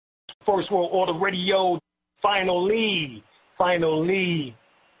First World Order Radio. Finally,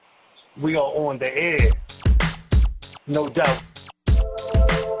 we are on the air. No doubt.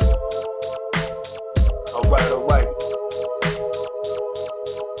 All right.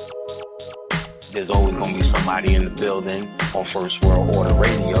 There's always going to be somebody in the building on First World Order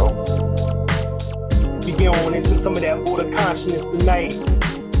Radio. We get on into some of that order consciousness tonight.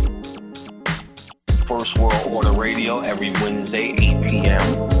 First World Order Radio every Wednesday, 8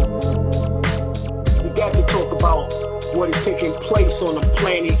 p.m. We got to talk about what is taking place on the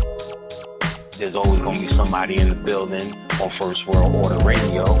planet. There's always going to be somebody in the building on First World Order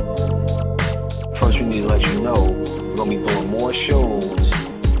Radio. First, we need to let you know we're going to be doing more shows,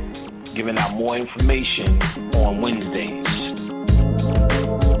 giving out more information on Wednesdays.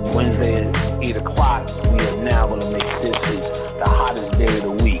 Wednesday at 8 o'clock, we are now going to make this the hottest day of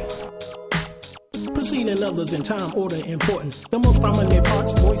the week. Preceding others in time, order, importance. The most prominent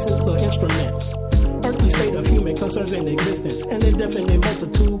parts, voices, or instruments. Earthly state of human concerns in existence. An indefinite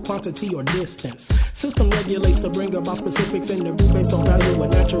multitude, quantity, or distance. System regulates to bring about specifics in the group based on value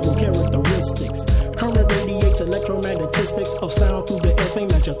and natural characteristics. Current radiates electromagnetistics of sound through the air,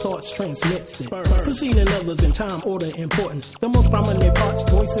 same as your thoughts transmits it. Preceding others in time, order, importance. The most prominent parts,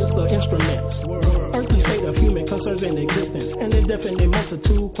 voices, or instruments. Earthly state of human concerns in existence. An indefinite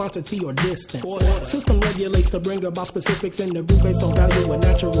multitude, quantity, or distance. System regulates to bring about specifics in the group based on value and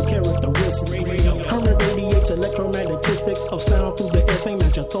natural characteristics. Current radiates electromagnetistics of sound through the air, same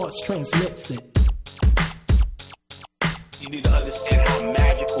as your thoughts transmits it. You need to understand how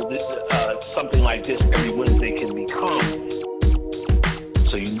magical this, something like this every Wednesday can become.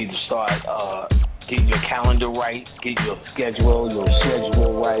 So you need to start getting your calendar right, get your schedule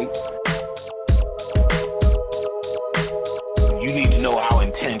right. You need to know our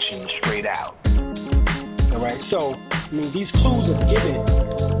intention straight out. All right, so, these clues are given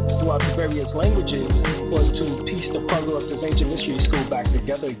throughout the various languages was to piece the puzzle of this ancient mystery school back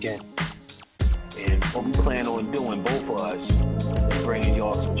together again. And what we plan on doing, both of us, is bringing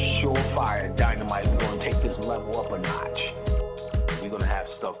y'all some surefire dynamite. We're going to take this level up a notch. We're going to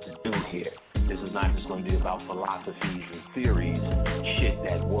have stuff to do here. This is not just going to be about philosophies and theories, shit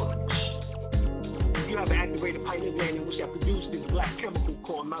that works. You have an activated pineal gland in which I produced this black chemical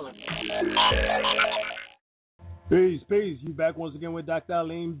called melanin. Peace. You back once again with Dr.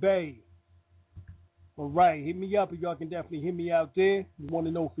 Alim El-Bey. All right, hit me up if y'all can definitely hit me out there. We want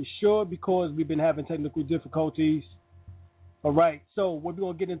to know for sure because we've been having technical difficulties. All right, so what we're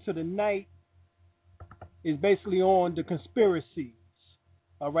going to get into tonight is basically on the conspiracies.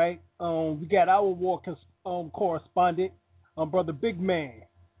 All right, we got our war correspondent, Brother Big Man.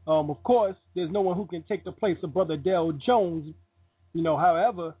 Of course, there's no one who can take the place of Brother Dale Jones.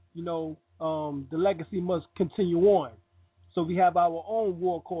 However, the legacy must continue on. So we have our own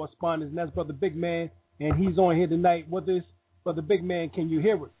war correspondent, and that's Brother Big Man, and he's on here tonight with us. Brother Big Man, can you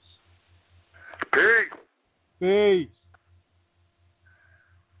hear us? Peace.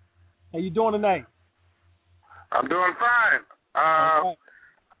 How you doing tonight? I'm doing fine. Right.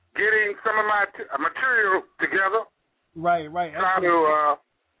 Getting some of my material together. Right. Trying to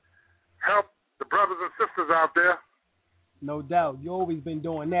help the brothers and sisters out there. No doubt. You've always been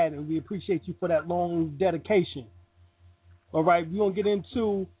doing that, and we appreciate you for that long dedication. All right, we're going to get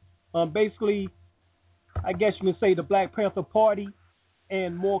into basically, I guess you can say, the Black Panther Party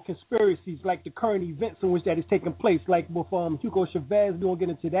and more conspiracies like the current events in which that is taking place, like with Hugo Chavez. We're going to get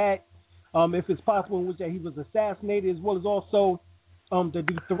into that. If it's possible in which that he was assassinated, as well as also the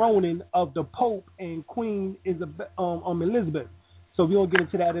dethroning of the Pope and Queen Elizabeth. So we're going to get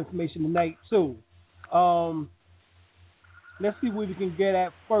into that information tonight, too. Let's see what we can get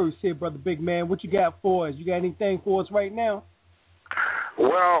at first here, Brother Big Man. What you got for us? You got anything for us right now?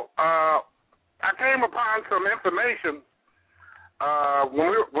 Well, I came upon some information when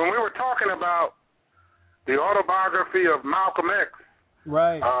we were talking about the autobiography of Malcolm X,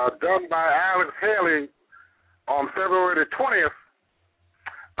 right? Done by Alex Haley on February the 20th.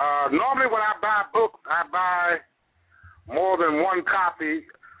 Normally when I buy books, I buy more than one copy.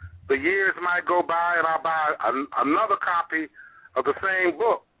 The years might go by and I'll buy another copy of the same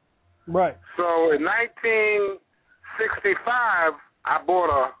book. Right. So in 1965, I bought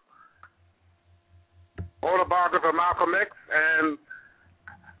a autobiography of Malcolm X, and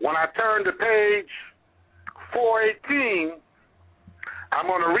when I turned to page 418, I'm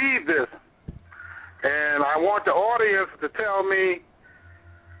going to read this, and I want the audience to tell me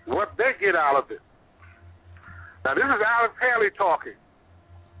what they get out of it. Now, this is Alex Haley talking.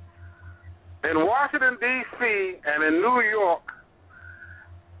 In Washington, D.C. and in New York,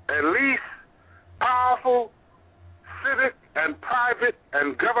 at least powerful civic and private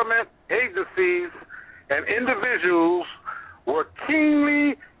and government agencies and individuals were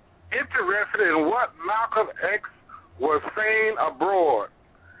keenly interested in what Malcolm X was saying abroad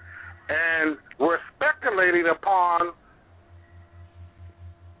and were speculating upon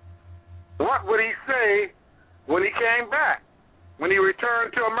what would he say when he came back, when he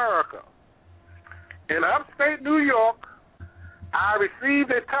returned to America. In upstate New York, I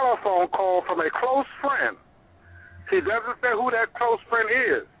received a telephone call from a close friend. He doesn't say who that close friend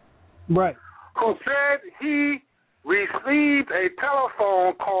is. Right. Who said he received a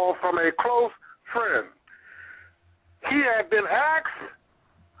telephone call from a close friend. He had been asked,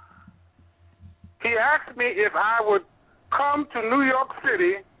 he asked me if I would come to New York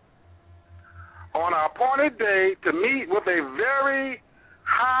City on an appointed day to meet with a very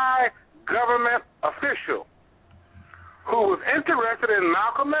high government official who was interested in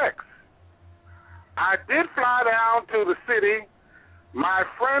Malcolm X. I did fly down to the city. My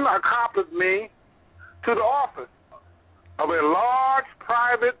friend accompanied me to the office of a large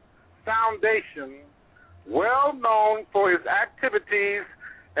private foundation well known for its activities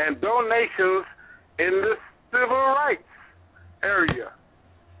and donations in the civil rights area.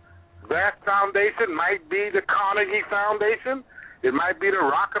 That foundation might be the Carnegie Foundation. It might be the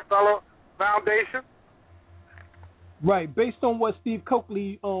Rockefeller Foundation. Right. Based on what Steve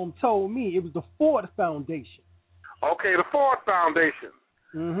Coakley told me, it was the Ford Foundation. Okay, the Ford Foundation.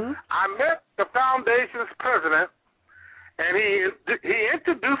 Mm-hmm. I met the foundation's president, and he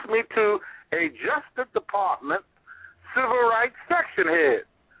introduced me to a Justice Department Civil Rights Section head,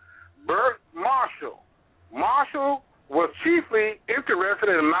 Bert Marshall. Marshall was chiefly interested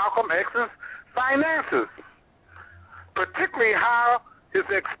in Malcolm X's finances, particularly how his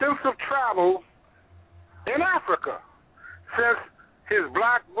extensive travels in Africa, since his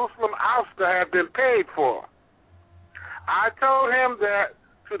black Muslim ouster had been paid for. I told him that,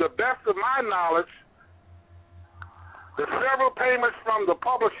 to the best of my knowledge, the several payments from the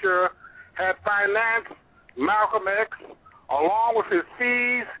publisher had financed Malcolm X, along with his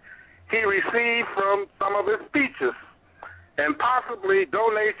fees he received from some of his speeches, and possibly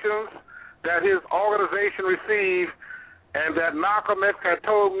donations that his organization received, and that Malcolm X had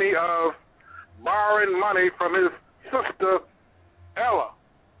told me of borrowing money from his sister, Ella.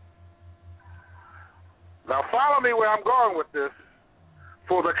 Now follow me where I'm going with this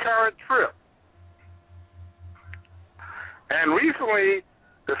for the current trip. And recently,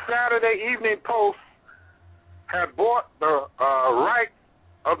 the Saturday Evening Post had bought the rights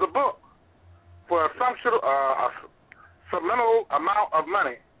of the book for a substantial amount of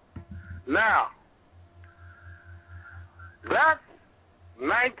money. Now, that's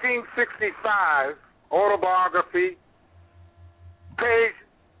 1965 autobiography, page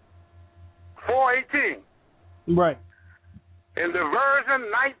 418. Right. In the version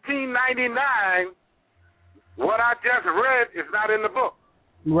 1999, what I just read is not in the book.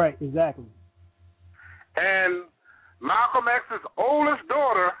 Right, exactly. And Malcolm X's oldest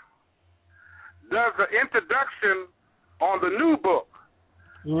daughter does the introduction on the new book.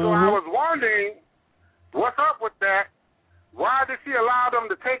 Mm-hmm. So I was wondering, what's up with that? Why did she allow them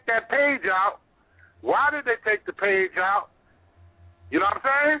to take that page out? Why did they take the page out? You know what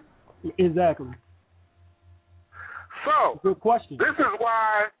I'm saying? Exactly. So, good question. This is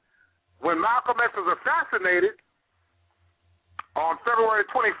why when Malcolm X was assassinated on February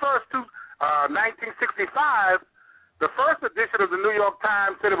 21st, 1965, the first edition of the New York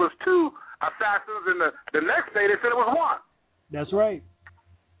Times said it was 2 assassins, and the next day they said it was 1. That's right.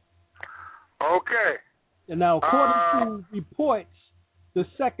 Okay. And now, according to reports, the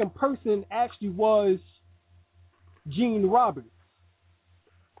second person actually was Gene Roberts.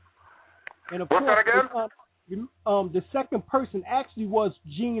 And of What's course, that again? The second person actually was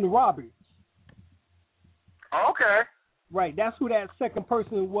Gene Roberts. Okay. Right. That's who that second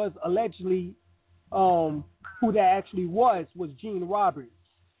person was allegedly. Who that actually was Gene Roberts.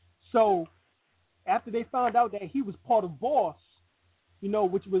 So after they found out that he was part of Boss,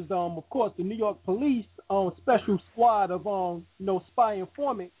 which was of course the New York Police special squad of spy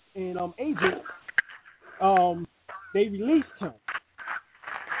informants and agents, they released him.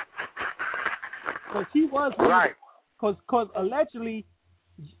 Because he was right. Because allegedly,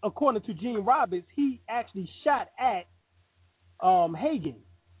 according to Gene Roberts, he actually shot at Hagen.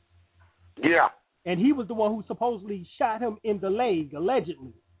 Yeah. And he was the one who supposedly shot him in the leg,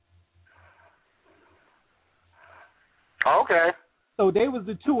 allegedly. Okay. So they was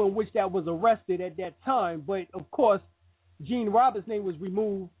the two in which that was arrested at that time. But of course, Gene Roberts' name was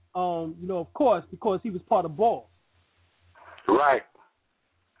removed. Of course, because he was part of Ball. Right.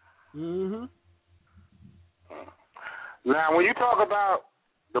 Mm-hmm. Now, when you talk about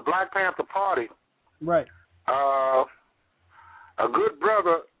the Black Panther Party, right? A good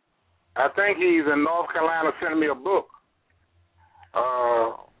brother, I think he's in North Carolina, sent me a book,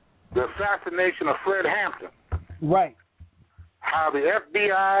 The Assassination of Fred Hampton. Right. How the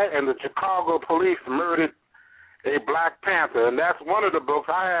FBI and the Chicago police murdered a Black Panther. And that's one of the books.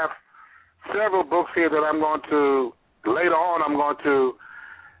 I have several books here that I'm going to, later on, I'm going to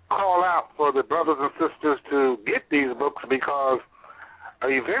call out for the brothers and sisters to get these books, because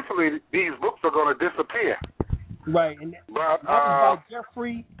eventually these books are going to disappear. Right. And that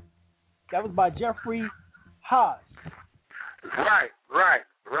was by Jeffrey Haas. Right.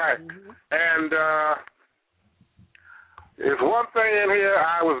 Mm-hmm. And there's one thing in here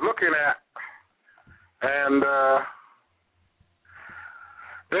I was looking at, and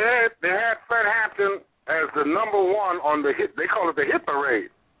they had Fred Hampton as the number one on the hit. They call it the hit parade.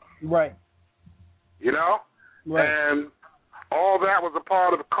 Right. You know? Right. And all that was a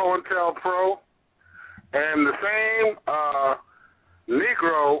part of the COINTELPRO. And the same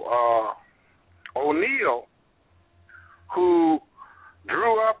Negro, O'Neill, who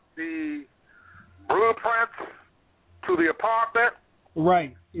drew up the blueprints to the apartment.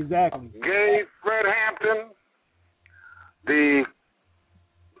 Right, exactly. Gave Fred Hampton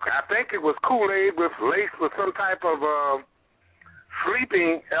I think it was Kool-Aid laced with some type of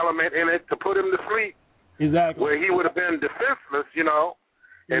sleeping element in it to put him to sleep. Exactly. Where he would have been defenseless, you know.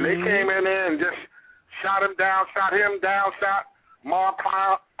 And they came in there and just shot him down, shot Mark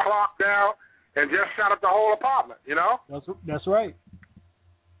Clark down, and just shot up the whole apartment, you know? That's right.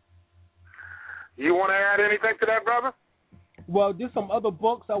 You want to add anything to that, brother? Well, there's some other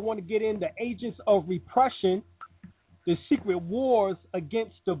books I want to get in. The Agents of Repression, The Secret Wars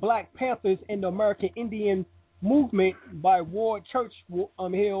Against the Black Panthers and the American Indian Movement by Ward Churchill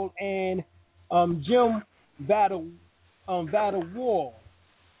and Jim Wall.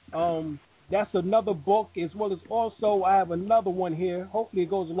 That's another book, as well as also I have another one here. Hopefully it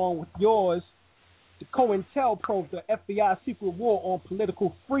goes along with yours. The COINTELPRO, the FBI Secret War on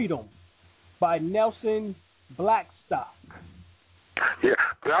Political Freedom by Nelson Blackstock. Yeah,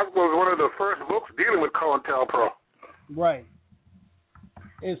 that was one of the first books dealing with COINTELPRO. Right.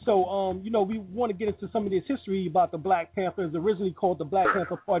 And so, we want to get into some of this history about the Black Panthers, originally called the Black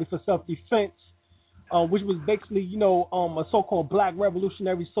Panther Party for Self-Defense, which was basically, a so-called Black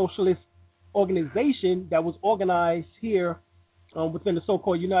Revolutionary Socialist organization that was organized here within the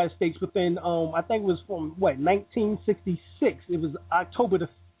so-called United States within, I think it was from, 1966. It was October the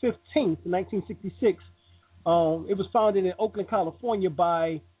 15th, 1966. It was founded in Oakland, California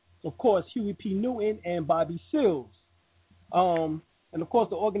by, of course, Huey P. Newton and Bobby Seals. And, of course,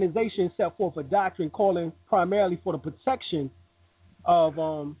 the organization set forth a doctrine calling primarily for the protection of,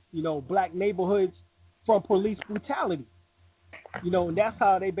 black neighborhoods from police brutality. And that's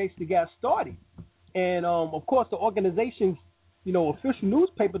how they basically got started. And, of course, the organization's, official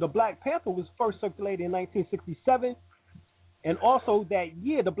newspaper, the Black Panther, was first circulated in 1967. And also that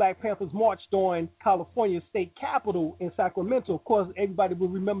year, the Black Panthers marched on California state capitol in Sacramento. Of course, everybody will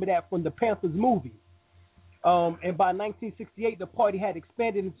remember that from the Panthers movie. And by 1968, the party had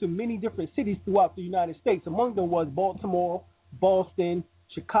expanded into many different cities throughout the United States. Among them was Baltimore, Boston,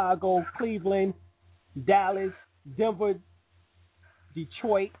 Chicago, Cleveland, Dallas, Denver,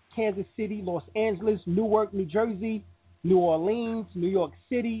 Detroit, Kansas City, Los Angeles, Newark, New Jersey, New Orleans, New York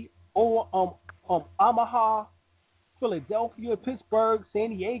City, Omaha, Philadelphia, Pittsburgh, San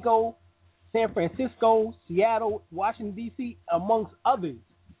Diego, San Francisco, Seattle, Washington, D.C., amongst others.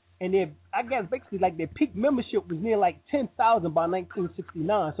 And I guess basically their peak membership was near 10,000 by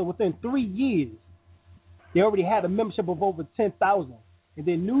 1969. So within 3 years, they already had a membership of over 10,000. And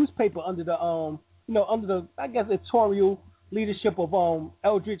then newspaper under the editorial leadership of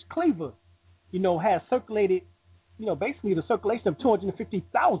Eldridge Cleaver, had circulated, basically the circulation of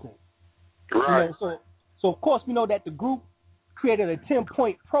 250,000. Right. So of course we know that the group created a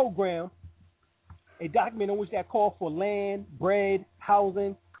 10-point program, a document in which that called for land, bread,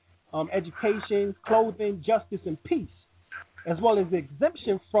 housing, education, clothing, justice, and peace, as well as the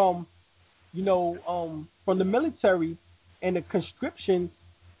exemption from the military and the conscription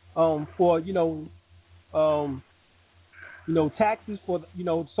for taxes for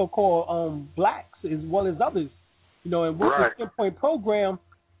so-called blacks as well as others, and with right. this 10-point program,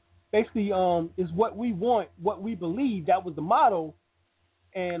 basically is what we want, what we believe. That was the motto.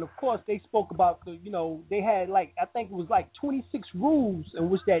 And of course, they spoke about they had I think it was 26 rules in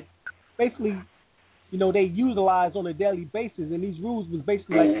which that basically, they utilized on a daily basis. And these rules was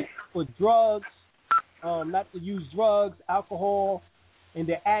basically for drugs, not to use drugs, alcohol, and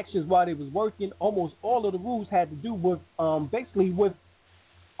their actions while they was working, almost all of the rules had to do with basically with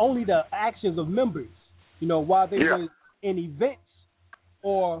only the actions of members. You know, while they were in events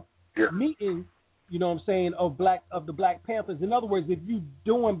or meetings, you know what I'm saying, of the Black Panthers. In other words, if you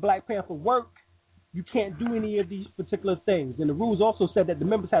doing Black Panther work, you can't do any of these particular things. And the rules also said that the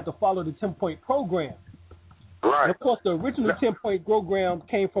members had to follow the 10-point program. Right. And of course, the original 10-point program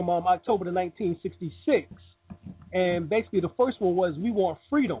came from October of 1966. And basically the first one was, we want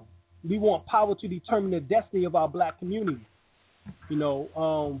freedom. We want power to determine the destiny of our Black community. You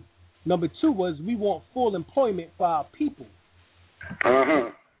know, number 2 was, we want full employment for our people.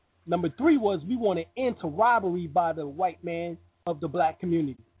 Number 3 was, we want an end to robbery by the white man of the Black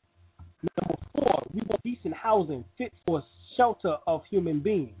community. Number 4, we want decent housing fit for shelter of human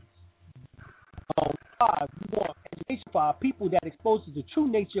beings. 5, we want education for our people that exposes the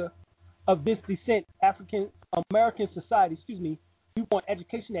true nature of this descent African American society. We want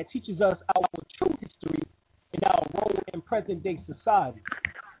education that teaches us our true history and our role in present day society.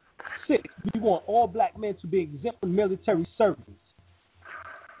 6, we want all Black men to be exempt from military service.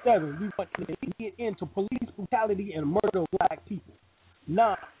 7, we want an immediate end to police brutality and murder of Black people.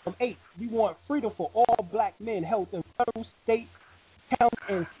 8, we want freedom for all Black men held in federal, state, county,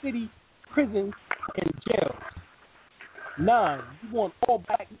 and city prisons and jails. 9, we want all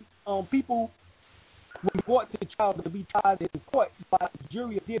Black people, when brought to the trial, to be tried in court by the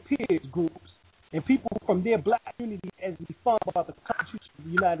jury of their peers groups and people from their Black communities as defined by the Constitution of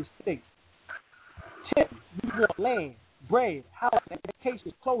the United States. 10, we want land, bread, housing,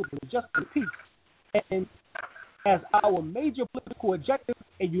 education, clothing, justice, and peace. And as our major political objective,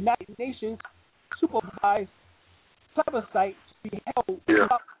 a United Nations supervised plebiscite to be held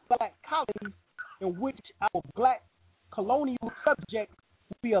throughout Black colonies in which our Black colonial subjects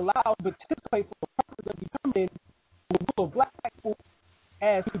will be allowed to participate for the purpose of determining the will of Black people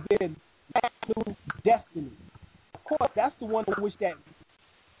as to their national destiny. Of course, that's the one in which that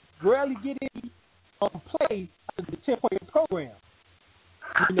rarely get any play out of the 10-point program.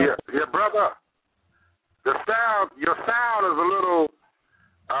 You know? Yeah, brother. Your sound is a little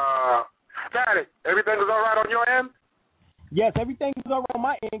static. Everything is all right on your end? Yes, everything is all right on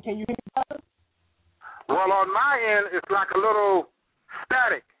my end. Can you hear me better? Well, on my end, it's like a little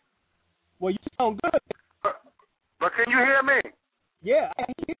static. Well, you sound good. But can you hear me? Yeah, I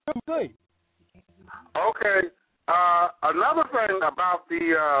can hear you good. Okay. Another thing about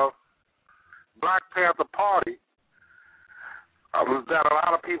the Black Panther Party that a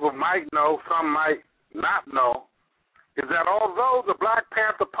lot of people might know, some might not know, is that although the Black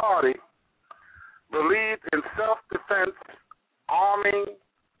Panther Party believed in self-defense, arming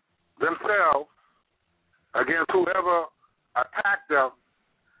themselves against whoever attacked them,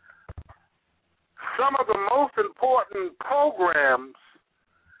 some of the most important programs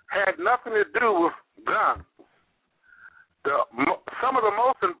had nothing to do with guns. Some of the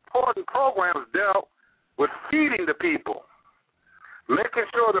most important programs dealt with feeding the people, making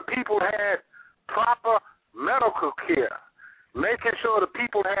sure the people had proper medical care, making sure the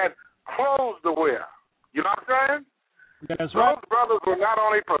people had clothes to wear. You know what I'm saying? That's right.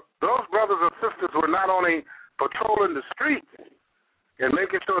 Those brothers and sisters were not only patrolling the streets and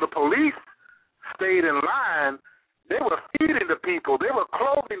making sure the police stayed in line, they were feeding the people, they were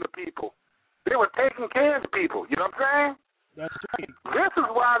clothing the people, they were taking care of the people. You know what I'm saying? That's right. This is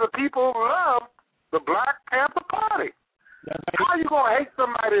why the people love the Black Panther Party. That's right. How are you going to hate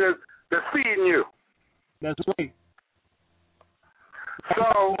somebody that's feeding you? That's right.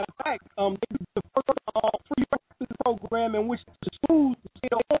 So, in fact, the first free practice program in which the schools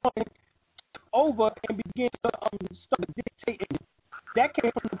still on over and began to start dictating. That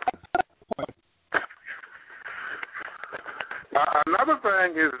came from the Black Panther Party. Another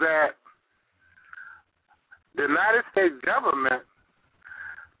thing is that the United States government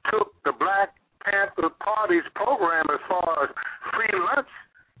took the Black Panther Party's program as far as free lunch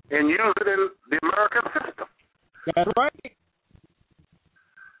and used it in the American system. That's right.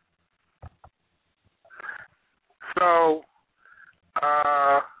 So,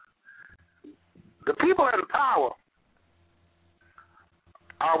 the people in power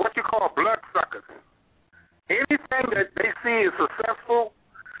are what you call bloodsuckers. Anything that they see is successful,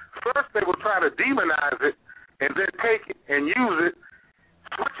 first they will try to demonize it and then take it and use it,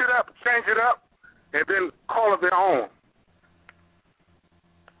 switch it up, change it up, and then call it their own.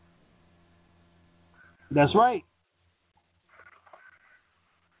 That's right.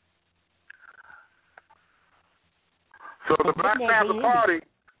 So the Black Panther Party,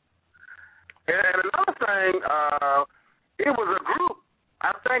 and another thing, it was a group,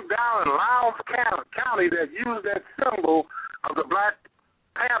 I think, down in Lowndes County that used that symbol of the Black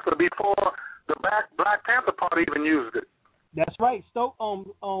Panther before the Black Panther Party even used it. That's right.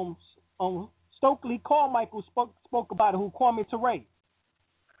 Stokely Carmichael spoke about it, who Kwame Ture.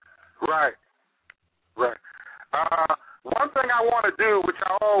 Right. One thing I want to do, which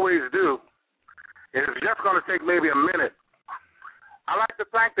I always do, is just going to take maybe a minute. I like to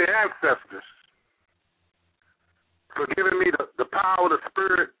thank the ancestors for giving me the power, the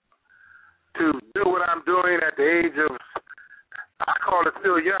spirit to do what I'm doing at the age of, I call it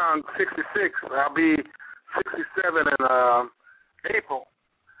still young, 66. I'll be 67 in April.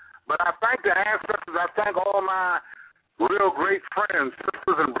 But I thank the ancestors. I thank all my real great friends,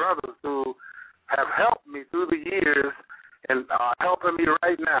 sisters and brothers who have helped me through the years and are helping me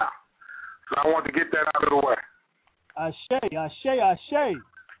right now. So I want to get that out of the way. Ashe. Yes,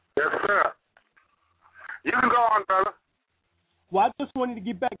 sir. You can go on, brother. Well, I just wanted to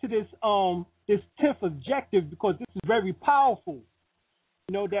get back to this 10th objective, because this is very powerful.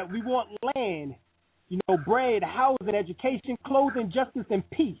 You know, that we want land, bread, housing, education, clothing, justice, and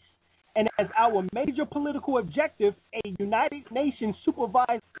peace. And as our major political objective, a United Nations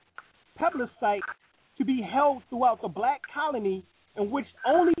supervised plebiscite to be held throughout the black colony, in which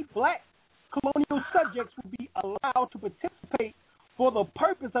only black colonial subjects will be allowed to participate for the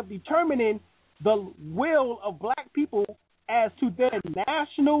purpose of determining the will of black people as to their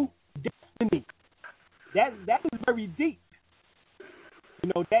national destiny. That is very deep.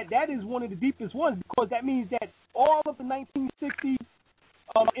 That is one of the deepest ones, because that means that all of the 1960s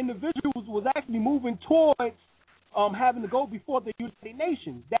individuals was actually moving towards having to go before the United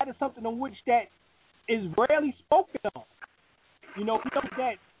Nations. That is something on which that is rarely spoken on. We know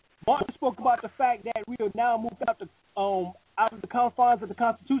that Martin spoke about the fact that we are now moved out of the confines of the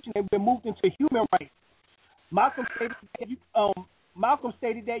Constitution and been moved into human rights. Malcolm stated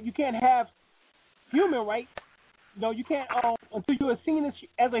that you can't have human rights. You can't until you are seen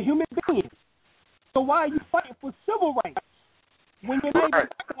as a human being. So why are you fighting for civil rights when you're not even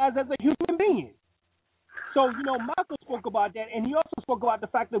recognized as a human being? So, Malcolm spoke about that, and he also spoke about the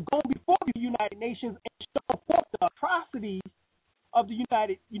fact of going before the United Nations and showing forth the atrocities of the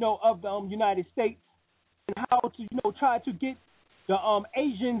United States, and how to try to get the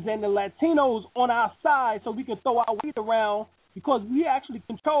Asians and the Latinos on our side so we can throw our weight around, because we actually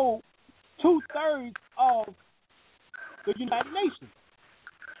control 2/3 of the United Nations.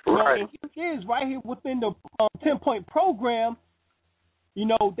 Right. And here it is, right here within the 10-point program.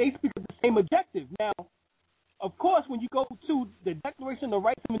 They speak of the same objective. Now, of course, when you go to the Declaration of the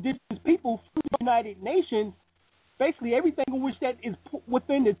Rights of Indigenous People from the United Nations, basically everything in which that is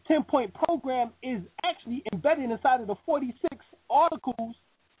within the 10-point program is actually embedded inside of the 46 articles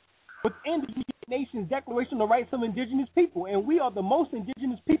within the United Nations Declaration of the Rights of Indigenous People. And we are the most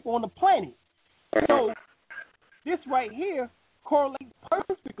indigenous people on the planet. So this right here correlates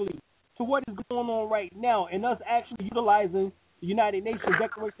perfectly to what is going on right now, and us actually utilizing the United Nations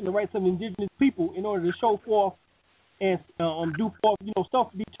Declaration of the Rights of Indigenous People in order to show forth and do forth,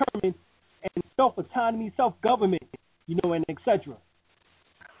 self-determined and self-autonomy, self-government, and etc.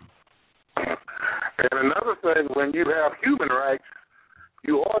 And another thing, when you have human rights,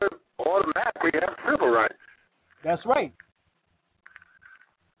 you automatically have civil rights. That's right.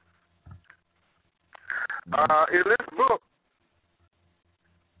 In this book,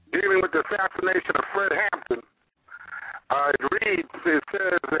 dealing with the assassination of Fred Hampton, it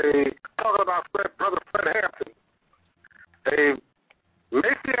says, talking about Brother Fred Hampton, a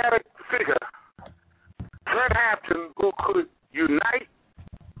messianic figure, Fred Hampton, who could unite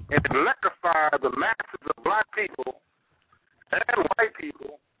and electrify the masses of black people and white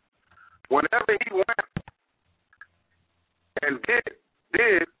people whenever he went, and did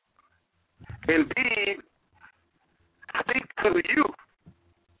indeed speak to the youth.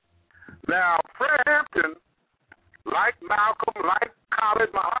 Now, Fred Hampton, like Malcolm, like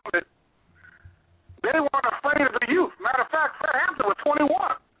Khalid Muhammad, they weren't afraid of the youth. Matter of fact, Fred Hampton was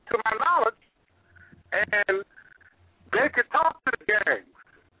 21, to my knowledge, and they could talk to the gangs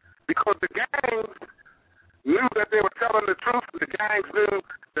because the gangs knew that they were telling the truth, and the gangs knew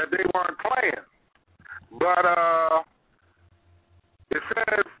that they weren't playing. But it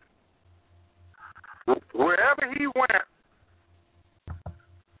says, wherever he went,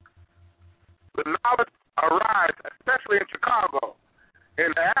 the knowledge arrived, especially in Chicago,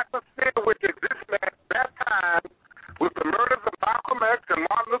 in the atmosphere which existed at that time, with the murders of Malcolm X and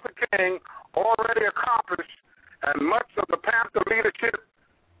Martin Luther King already accomplished, and much of the Panther leadership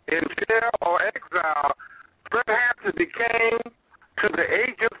in jail or exile, Fred Hampton became, to the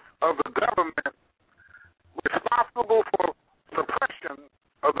agents of the government responsible for suppression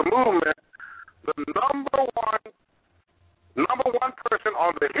of the movement, the number one person on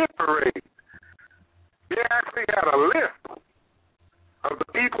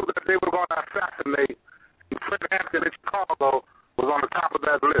to assassinate. And Fred Hampton in Chicago was on the top of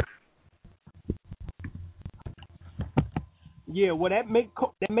that list. Yeah, well, that make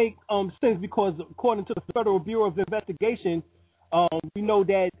sense because according to the Federal Bureau of Investigation, we know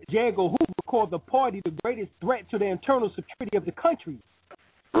that J. Edgar Hoover called the party the greatest threat to the internal security of the country.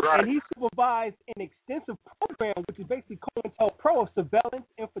 Right. And he supervised an extensive program, which is basically COINTELPRO, of surveillance,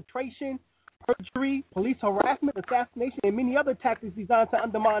 infiltration, perjury, police harassment, assassination, and many other tactics designed to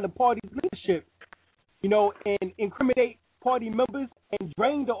undermine the party's leadership, and incriminate party members and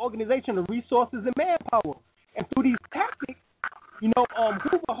drain the organization of resources and manpower. And through these tactics,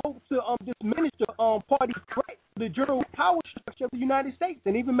 Hoover hoped to diminish the party's threat to the general power structure of the United States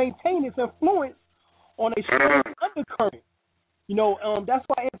and even maintain its influence on a strong undercurrent. That's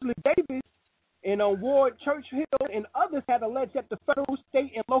why Angela Davis and Ward Churchill and others had alleged that the federal,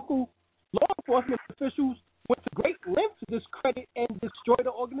 state, and local law enforcement officials went to great lengths to discredit and destroy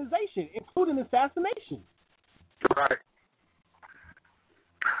the organization, including assassination. Right.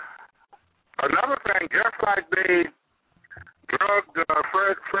 Another thing, just like they drugged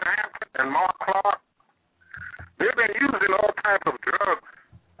Fred Hampton and Mark Clark, they've been using all types of drugs,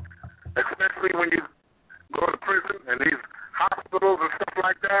 especially when you go to prison and these hospitals and stuff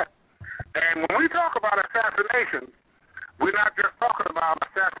like that. And when we talk about assassinations, we're not just talking about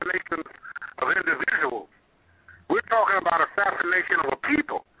assassinations of individuals. We're talking about assassination of a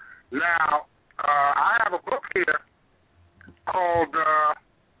people. Now, I have a book here called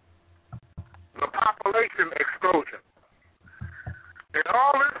The Population Explosion. And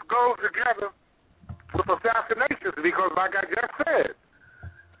all this goes together with assassinations because, like I just said,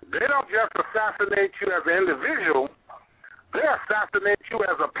 they don't just assassinate you as an individual, they assassinate you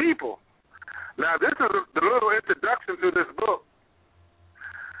as a people. Now, this is the little introduction to this book.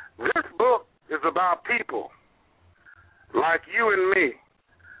 This book is about people like you and me.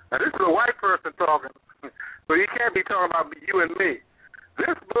 Now, this is a white person talking, so you can't be talking about you and me.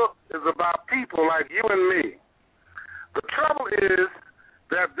 This book is about people like you and me. The trouble is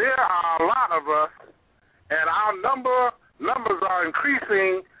that there are a lot of us, and our numbers are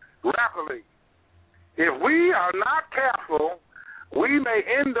increasing rapidly. If we are not careful, we may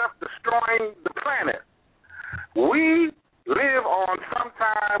end up destroying the planet. We live on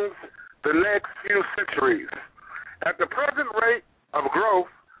sometimes the next few centuries. At the present rate of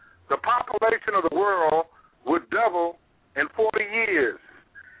growth, the population of the world would double in 40 years.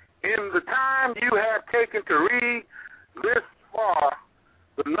 In the time you have taken to read this far,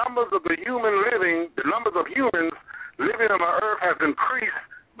 the numbers of humans living on the earth has increased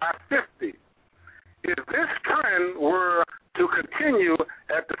by 50. If this trend were to continue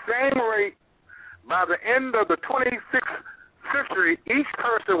at the same rate, by the end of the 26th century, each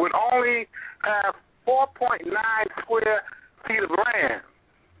person would only have 4.9 square feet of land,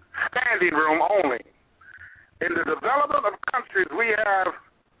 standing room only. In the development of countries, we have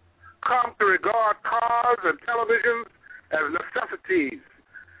come to regard cars and televisions as necessities.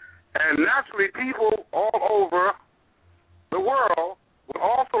 And naturally, people all over the world would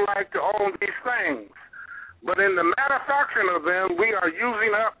also like to own these things. But in the manufacturing of them, we are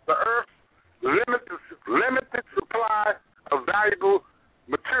using up the earth's limited supply of valuable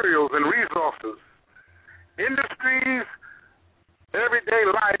materials and resources. Industries, everyday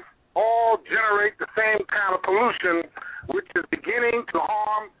life, all generate the same kind of pollution, which is beginning to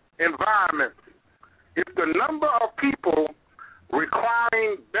harm environments. If the number of people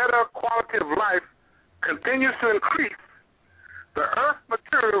requiring better quality of life continues to increase, the earth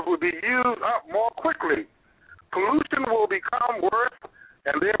materials will be used up more quickly. Pollution will become worse,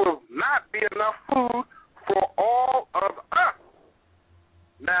 and there will not be enough food for all of us.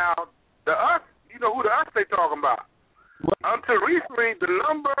 Now, the us, you know who the us they talking about. Until recently, the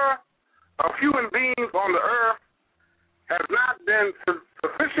number of human beings on the earth has not been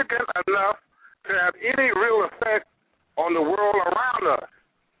sufficient enough to have any real effect on the world around us.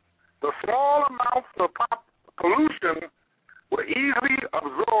 The small amounts of pollution were easily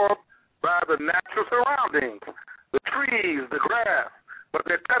absorbed by the natural surroundings, the trees, the grass, but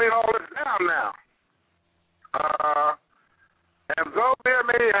they're cutting all this down now. And though there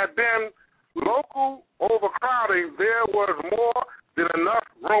may have been local overcrowding, there was more than enough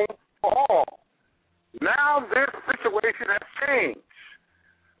room for all. Now this situation has changed.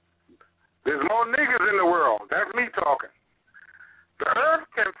 There's more niggas in the world. That's me talking. The earth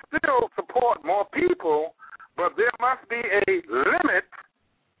can still support more people, but there must be a limit.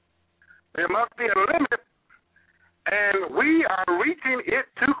 There must be a limit, and we are reaching it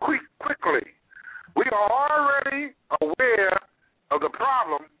too quickly. We are already aware of the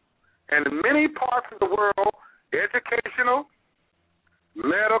problem, and in many parts of the world, educational,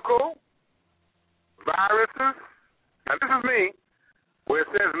 medical, with me, where it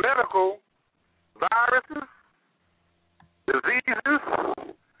says medical, viruses, diseases,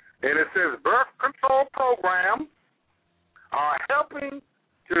 and it says birth control programs are helping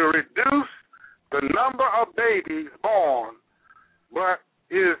to reduce the number of babies born, but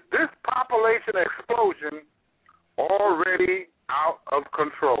is this population explosion already out of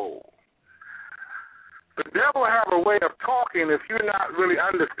control? The devil have a way of talking if you're not really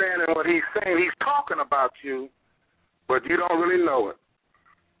understanding what he's saying. He's talking about you, but you don't really know it.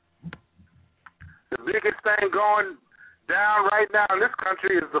 The biggest thing going down right now in this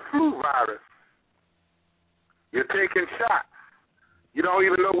country is the flu virus. You're taking shots. You don't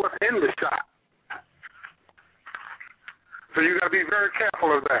even know what's in the shot. So you got to be very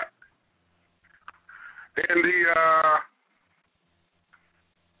careful of that. In the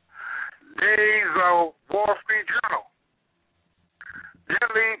days of Wall Street Journal,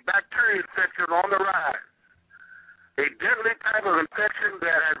 deadly bacteria infection on the rise. A deadly type of infection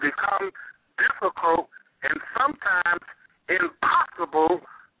that has become difficult and sometimes impossible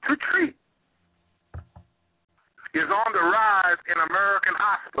to treat is on the rise in American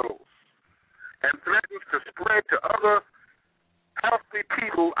hospitals and threatens to spread to other healthy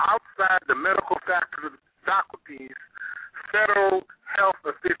people outside the medical faculties, federal health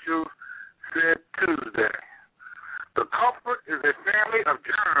officials said Tuesday. The culprit is a family of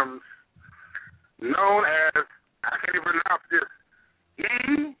germs known as, I can't even pronounce this,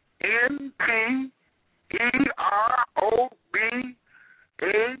 ENTEROBACTERIACEAE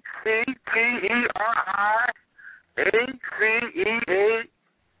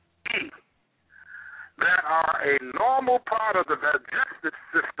that are a normal part of the digestive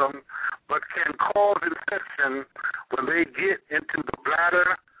system but can cause infection when they get into the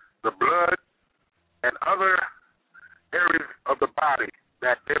bladder, the blood, and other areas of the body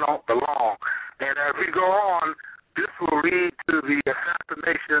that they don't belong. And as we go on, this will lead to the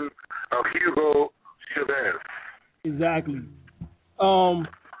assassination of Hugo Chavez. Exactly.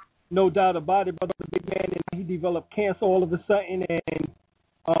 No doubt about it, brother. The big man, and he developed cancer all of a sudden, and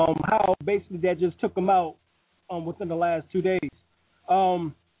how basically that just took him out within the last 2 days.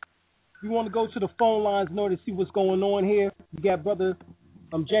 We want to go to the phone lines in order to see what's going on here. We got brother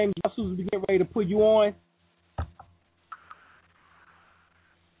James Russell. We get ready to put you on.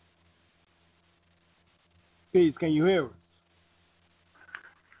 Please, can you hear us?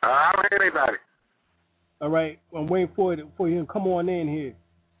 I don't hear anybody. All right, I'm waiting for you to come on in here.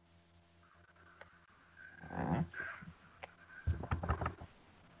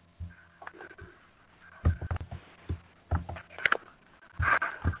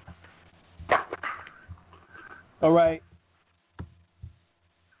 All right.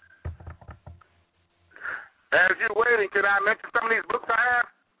 As you're waiting, can I mention some of these books I have?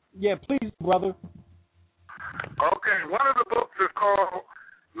 Yeah, please, brother. Okay, one of the books is called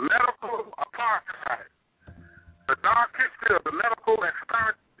Medical Apartheid, The Dark History of the Medical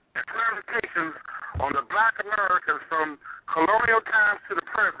Experimentations on the Black Americans from Colonial Times to the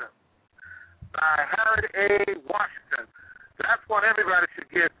Present, by Harry A. Washington. That's what everybody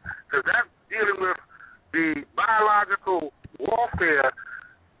should get, because that's dealing with the biological warfare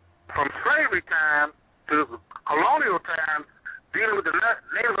from slavery time to colonial time, dealing with the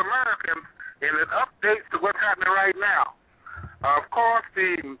Native Americans, and it updates to what's happening right now. Of course,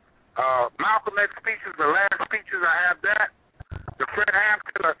 the Malcolm X speeches, the last speeches, I have that. The Fred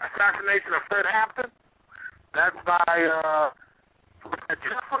Hampton, the assassination of Fred Hampton, that's by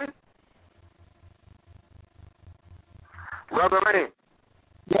Jeffrey. Brother Lee.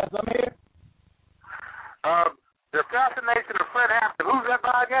 Yes, I'm here. The assassination of Fred Hampton, who's that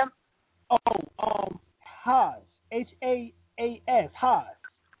by again? Haas, Haas, Haas.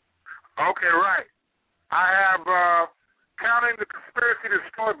 Okay, right. I have Counting the Conspiracy to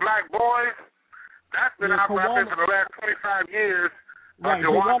Destroy Black Boys. That's been out there for the last 25 years. Right,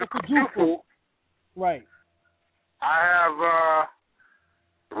 Jawanda Kajufu. Right. I have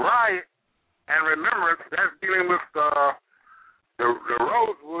Riot and Remembrance. That's dealing with the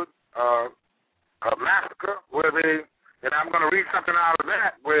Rosewood massacre, where they, and I'm going to read something out of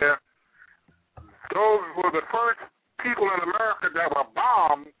that, where those were the first people in America that were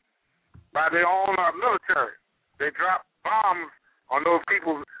bombed by their own military. They dropped bombs on those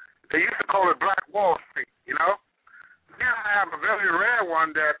people. They used to call it Black Wall Street, you know? Here I have a very rare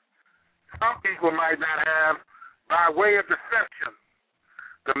one that some people might not have by way of deception.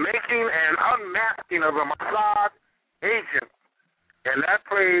 The making and unmasking of a Mossad agent. And that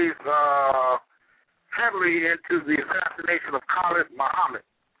plays heavily into the assassination of Khalid Muhammad.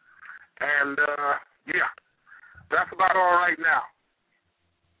 And, yeah, that's about all right now.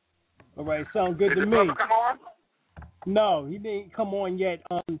 All right, sounds good to me. Did the brother come on? No, he didn't come on yet.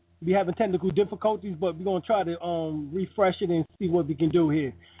 We having technical difficulties, but we're gonna try to refresh it and see what we can do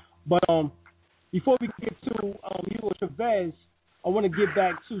here. But before we get to Hugo Chavez, I want to get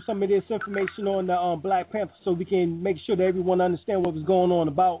back to some of this information on the Black Panthers so we can make sure that everyone understands what was going on.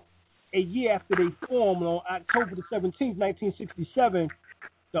 About a year after they formed, on October the 17th, 1967,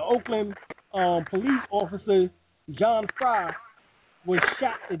 the Oakland police officer John Fry was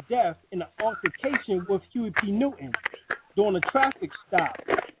shot to death in an altercation with Huey P. Newton during a traffic stop.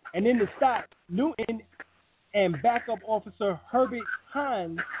 And in the stop, Newton and backup officer Herbert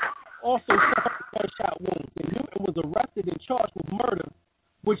Hines also suffered gunshot wounds. And Newton was arrested and charged with murder,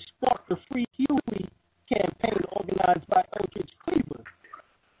 which sparked the Free Huey campaign organized by Eldridge Cleaver,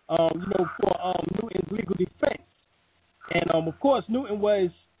 for Newton's legal defense. And, of course, Newton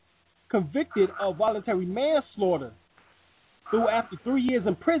was convicted of voluntary manslaughter. So after 3 years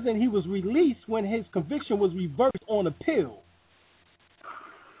in prison, he was released when his conviction was reversed on appeal.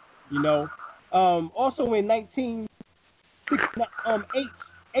 Also in 1968,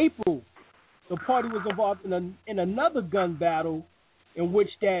 April, the party was involved in another gun battle in which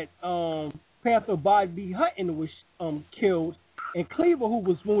that Panther Bobby Hutton was killed, and Cleaver, who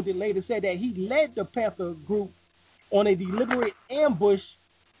was wounded, later said that he led the Panther group on a deliberate ambush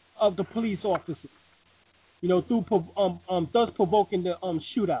of the police officers, thus provoking the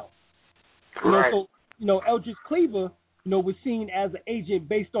shootout. Right. Eldridge Cleaver, was seen as an agent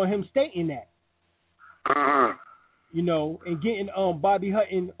based on him stating that. Uh-huh. And getting Bobby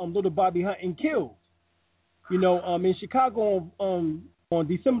Hutton, little Bobby Hutton killed. In Chicago on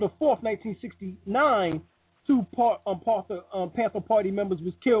December the 4th, 1969, two Panther Party members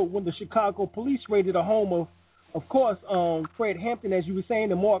was killed when the Chicago police raided a home of course, Fred Hampton, as you were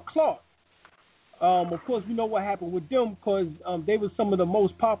saying, and Mark Clark. Of course, we know what happened with them because they were some of the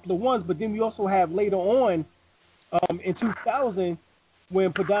most popular ones. But then we also have later on in 2000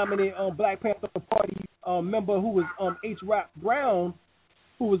 when predominant Black Panther Party member who was H. Rap Brown,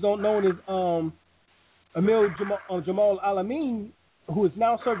 who was known as Emil Jamal Alamein, who is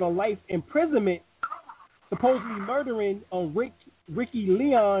now serving life imprisonment, supposedly murdering Ricky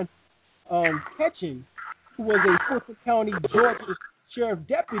Leon Ketchen, who was a Fulton County, Georgia sheriff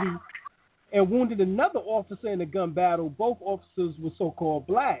deputy, and wounded another officer in a gun battle. Both officers were so-called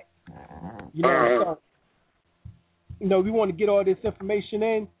black. We want to get all this information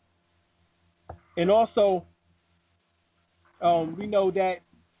in. And also, we know that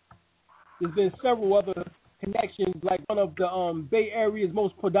there's been several other connections, like one of the Bay Area's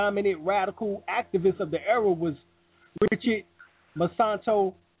most predominant radical activists of the era was Richard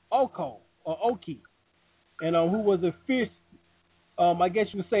Masanto Oki, and who was a fierce, I guess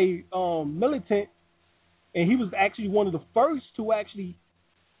you would say, militant, and he was actually one of the first to actually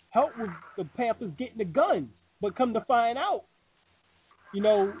help with the Panthers getting the guns. But come to find out,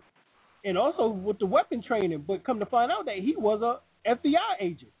 and also with the weapon training, but come to find out that he was a FBI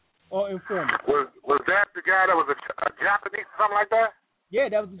agent or informant. Was that the guy that was a Japanese, something like that? Yeah,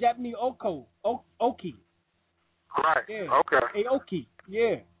 that was the Japanese Oki. Right. Yeah. Okay. Aoki.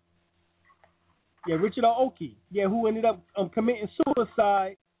 Yeah. Yeah, Richard Aoki. Yeah, who ended up committing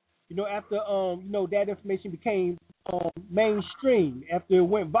suicide. After that information became mainstream after it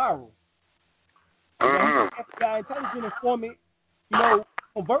went viral. FBI intelligence informant,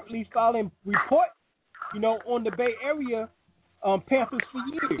 covertly filing report, on the Bay Area Panthers for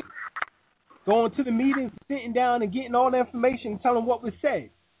years. Going to the meetings, sitting down and getting all the information, telling what was said.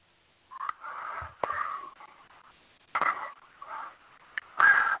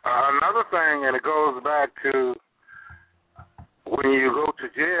 Another thing, and it goes back to when you go to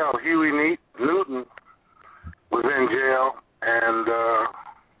jail, Huey Newton was in jail, and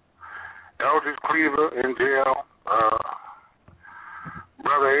Eldridge Cleaver in jail,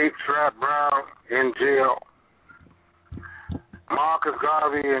 Brother H. Rap Brown in jail, Marcus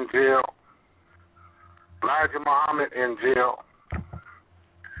Garvey in jail, Elijah Muhammad in jail.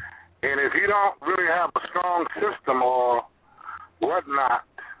 And if you don't really have a strong system or whatnot,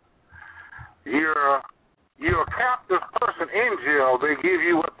 you're a captive person in jail. They give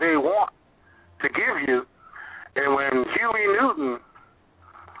you what they want to give you. And when Huey Newton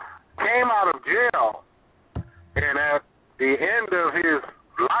came out of jail, and at the end of his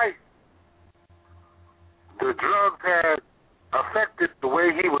life, the drugs had affected the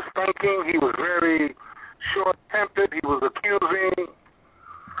way he was thinking. He was very short-tempered. He was accusing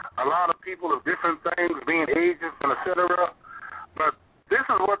a lot of people of different things, being agents and et cetera. But this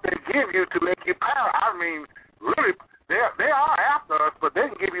is what they give you to make you paranoid. I mean, really, they are after us, but they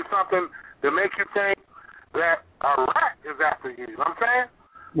can give you something to make you think that a rat is after you. You know what I'm saying?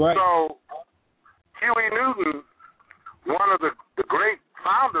 Right. So Huey Newton one of the great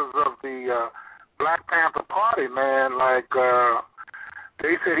founders of the Black Panther Party, man. Like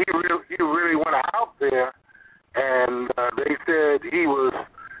they said, he really went out there, and they said he was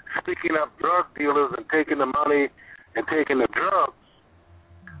speaking up drug dealers and taking the money and taking the drugs.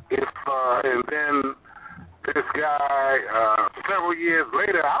 And then this guy, several years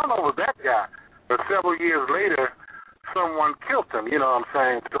later, I don't know if it was that guy, but several years later, someone killed him, you know what I'm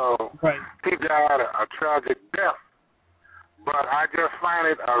saying? So right. He died a tragic death. But I just find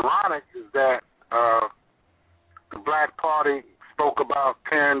it ironic is that the Black Party spoke about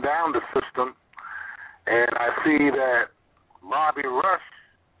tearing down the system, and I see that Bobby Rush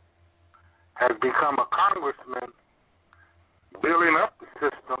has become a congressman building up the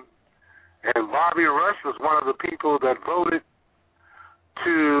system, and Bobby Rush was one of the people that voted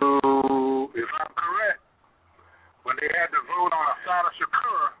to, if I'm correct, when they had to vote on Assata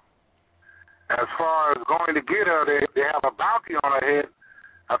Shakur, as far as going to get her, they have a bounty on her head,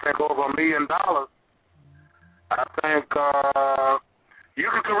 I think over $1 million. I think, you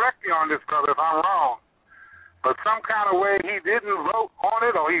can correct me on this, brother, if I'm wrong, but some kind of way he didn't vote on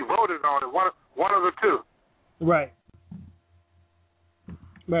it or he voted on it, one of the two. Right.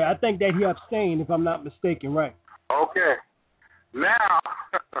 Right, I think that he abstained, if I'm not mistaken, right. Okay. Now,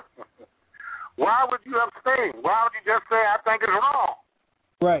 why would you abstain? Why would you just say, I think it's wrong?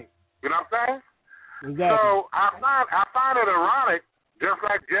 Right. You know what I'm saying? Exactly. So I find it ironic, just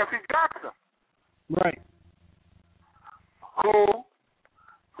like Jesse Jackson. Right. Who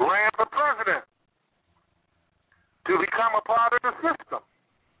ran for president to become a part of the system.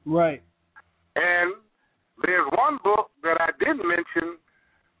 Right. And there's one book that I didn't mention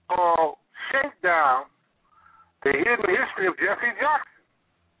called Shakedown, The Hidden History of Jesse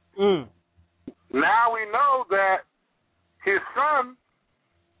Jackson. Now we know that his son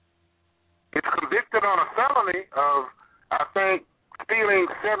is convicted on a felony of, I think, stealing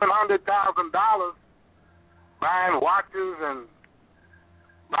 $700,000, buying watches and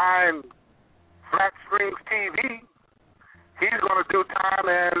buying flat screen TV. He's going to do time,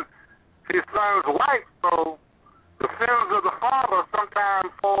 and his son's wife, so the sins of the father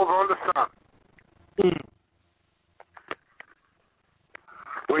sometimes falls on the son.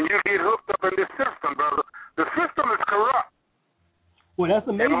 When you get hooked up in this system, brother, the system is corrupt. Well, that's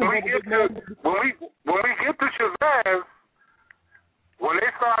amazing. And when we get to Chavez, when they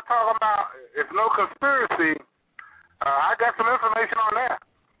start talking about it's no conspiracy, I got some information on that.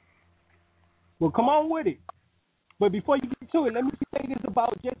 Well, come on with it. But before you get to it, let me say this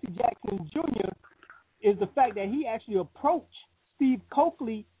about Jesse Jackson Jr. is the fact that he actually approached Steve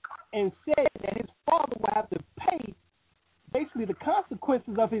Coakley and said that his father would have to pay basically the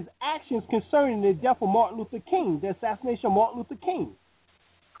consequences of his actions concerning the death of Martin Luther King, the assassination of Martin Luther King.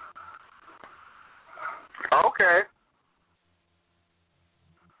 Okay.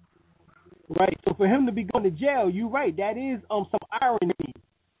 Right. So for him to be going to jail, you're right. That is some irony.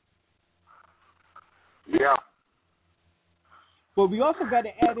 Yeah. But we also got to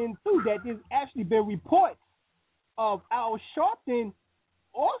add in, too, that there's actually been reports of Al Sharpton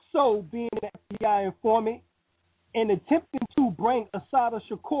also being an FBI informant and attempting to bring Assata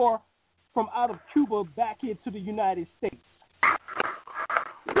Shakur from out of Cuba back here to the United States.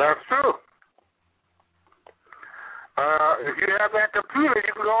 That's true. If you have that computer,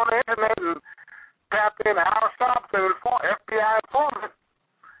 you can go on the internet and tap in Al Sharpton, FBI informant,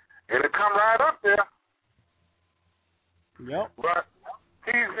 and it'll come right up there. Yep. But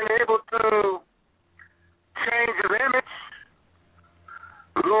he's been able to change his image,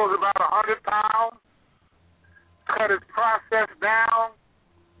 lose about 100 pounds, cut his process down,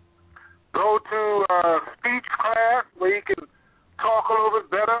 go to speech class where he can talk a little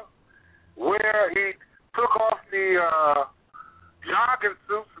bit better, where he took off the jogging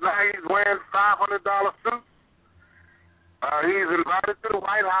suits. Now he's wearing $500 suits. He's invited to the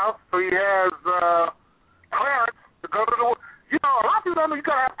White House, so he has clearance to go to the, you know, a lot of people don't know you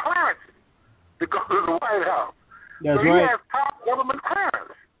got to have clearance to go to the White House. That's so right. He has top government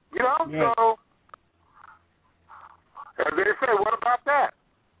clearance, you know? Yes. So, as they say, what about that?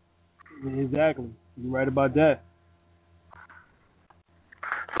 Exactly. You're right about that.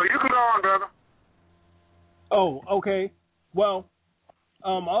 So you can go on, brother. Oh, okay. Well, I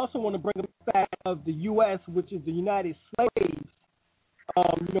also want to bring up the fact of the U.S., which is the United Slaves,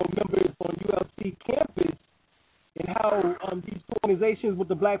 members on ULC campus, and how these two organizations with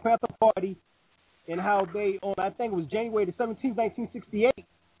the Black Panther Party, and how they, on I think it was January the 17th,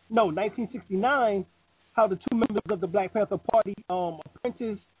 1969, how the two members of the Black Panther Party,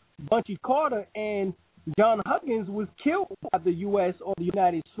 Apprentice Bunchy Carter and John Huggins, was killed by the U.S. or the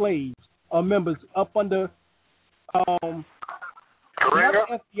United Slaves members up under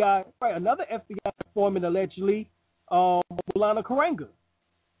Another FBI informant allegedly, Mulana Karanga.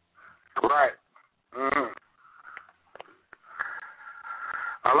 Right. Mm.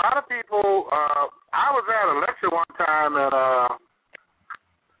 A lot of people. I was at a lecture one time, and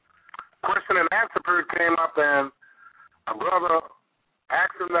question and answer period came up, and a brother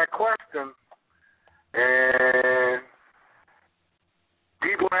asked him that question, and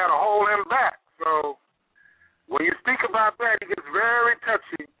people had to hold him back. So when you speak about that, he gets very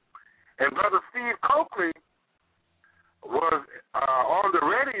touchy. And Brother Steve Coakley was on the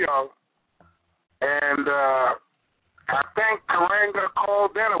radio, and I think Karanga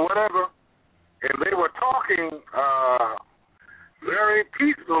called in or whatever, and they were talking very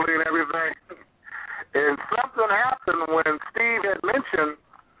peacefully and everything. And something happened when Steve had mentioned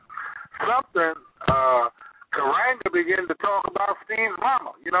something. Karanga began to talk about Steve's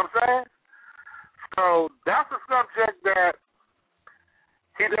mama. You know what I'm saying? So that's a subject that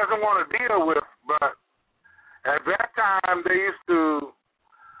he doesn't want to deal with. But at that time, they used to,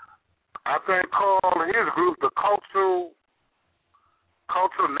 I think, call his group the cultural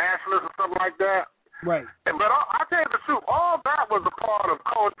nationalists or something like that. Right. But I'll tell you the truth, all that was a part of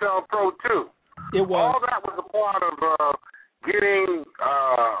COINTELPRO too. It was. All that was a part of getting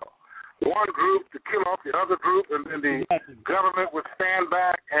one group to kill off the other group, and then the government would stand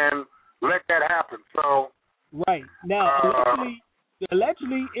back and let that happen. So, right. Now,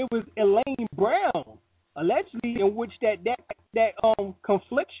 allegedly, it was Elaine Brown, allegedly, in which that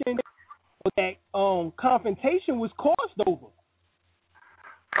confliction or that confrontation was caused over.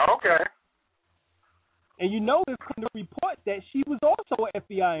 Okay. And you notice from the report that she was also an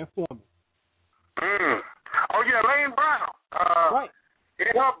FBI informant. Oh, yeah, Elaine Brown. Right.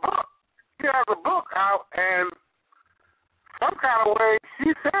 In her book, she has a book out, and some kind of way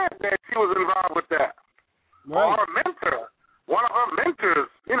she said that she was involved with that. Right. Or her mentor, one of her mentors,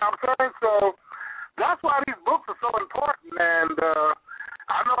 you know what I'm saying? So that's why these books are so important. And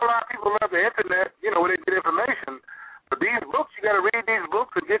I know a lot of people love the internet, you know, where they get information. But these books, you got to read these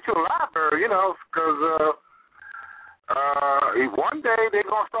books and get you a library, you know, because one day they're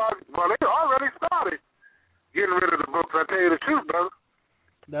going to start, well, they already started getting rid of the books. I tell you the truth, brother.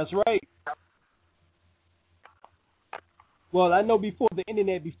 That's right. Well, I know before the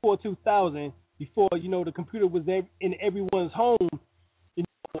internet, before 2000, before, you know, the computer was in everyone's home, you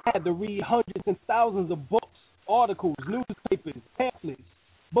know, I had to read hundreds and thousands of books, articles, newspapers, pamphlets,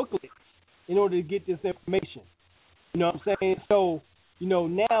 booklets in order to get this information. You know what I'm saying? So, you know,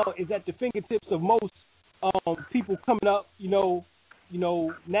 now it's at the fingertips of most people coming up, you know,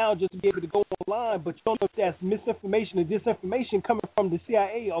 now just to be able to go online, but you don't know if that's misinformation or disinformation coming from the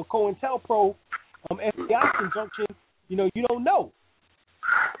CIA or COINTELPRO, FBI conjunction, you know, you don't know.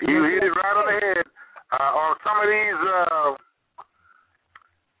 You hit it right on the head. On some of these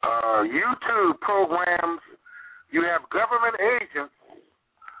YouTube programs, you have government agents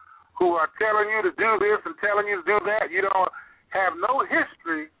who are telling you to do this and telling you to do that. You don't have no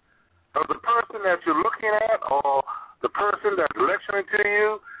history of the person that you're looking at or the person that's lecturing to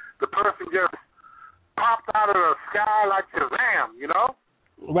you. The person just popped out of the sky like Shazam, you know?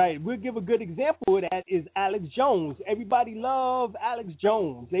 Right. We'll give a good example of that is Alex Jones. Everybody loves Alex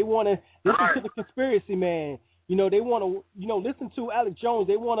Jones. They want to listen to the conspiracy man. You know, they want to, you know, listen to Alex Jones.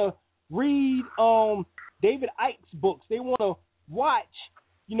 They want to read David Icke's books. They want to watch,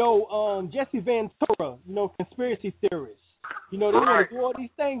 you know, Jesse Ventura, you know, conspiracy theorists. You know, they want to do all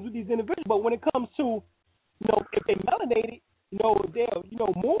these things with these individuals. But when it comes to, you know, if they're melanated, you know, if they're, you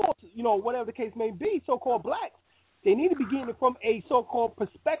know, more, you know, whatever the case may be, so-called blacks, they need to be getting it from a so-called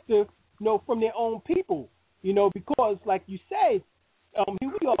perspective, you know, from their own people, you know, because, like you said,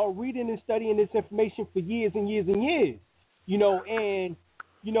 here we are reading and studying this information for years and years and years, you know, and,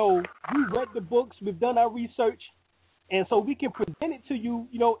 you know, we read the books, we've done our research, and so we can present it to you,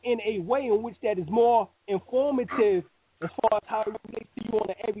 you know, in a way in which that is more informative as far as how it relates to you on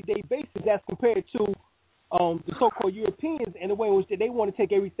an everyday basis as compared to the so-called Europeans and the way in which they want to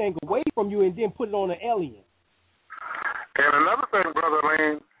take everything away from you and then put it on an alien. And another thing, Brother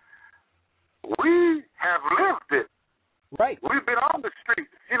Lane, we have lived it. Right. We've been on the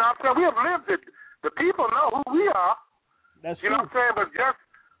streets. You know what I'm saying? We have lived it. The people know who we are. That's you true. know what I'm saying? But just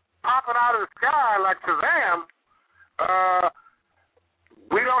popping out of the sky like Shazam,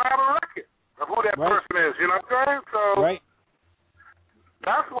 we don't have a record of who that person is. You know what I'm saying? So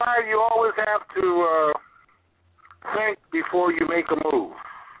that's why you always have to think before you make a move.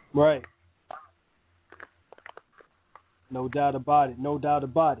 Right. No doubt about it. No doubt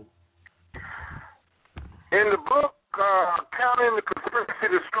about it. In the book, Counting the Conspiracy to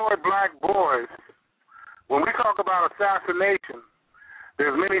Destroy Black Boys, when we talk about assassination,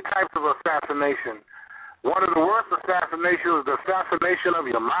 there's many types of assassination. One of the worst assassinations is the assassination of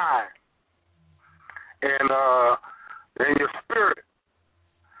your mind and your spirit.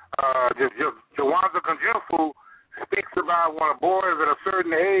 Jawanza Kunjufu speaks about when a boy is at a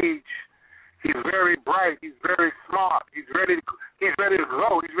certain age, he's very bright, he's very smart, he's ready to go,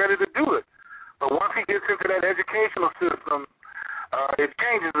 he's ready to do it. But once he gets into that educational system, it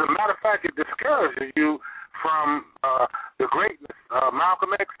changes. As a matter of fact, it discourages you from the greatness. Malcolm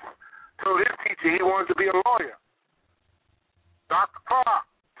X told his teacher he wanted to be a lawyer. Dr. Clark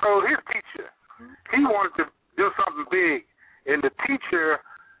told his teacher he wanted to do something big, and the teacher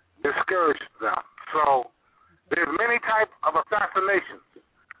discouraged them. So there's many types of assassinations.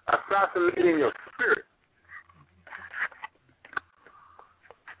 Assassinating your spirit.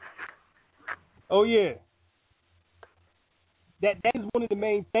 Oh yeah. That is one of the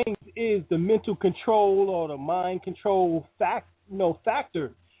main things is the mental control or the mind control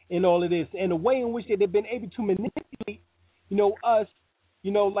factor in all of this, and the way in which they've been able to manipulate, us,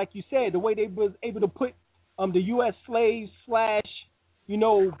 like you said, the way they was able to put the U.S. slaves / Black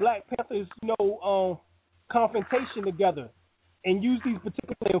Panthers, confrontation together, and use these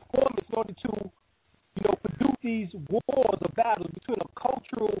particular informants in order to, produce these wars or battles between a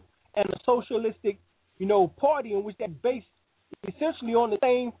cultural and a socialistic, party in which that's based essentially on the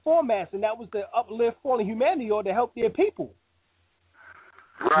same formats, and that was to uplift fallen humanity or to help their people.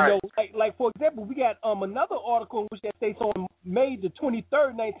 Right. Like for example, we got another article in which that states on May the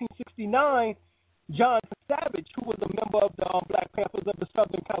 23rd, 1969, John Savage, who was a member of the Black Panthers of the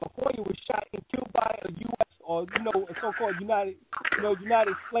Southern California, was shot and killed by a U.S. or a so-called United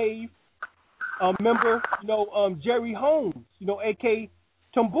slave member, Jerry Holmes, A.K.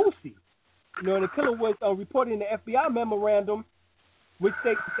 Tumbusi. And the killer was reported in the FBI memorandum, which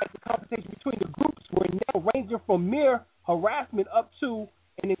states that the confrontation between the groups were now ranging from mere harassment up to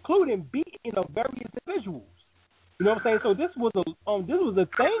and including beating of various individuals. You know what I'm saying? So this was a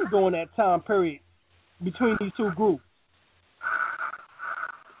thing during that time period between these two groups.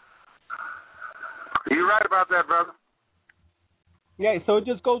 You're right about that, brother. Yeah, so it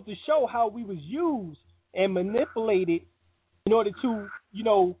just goes to show how we was used and manipulated in order to,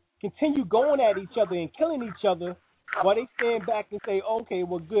 continue going at each other and killing each other while they stand back and say, okay,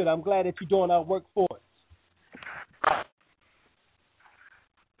 well, good, I'm glad that you're doing our work for us.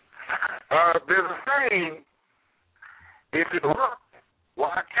 There's a saying, if it works,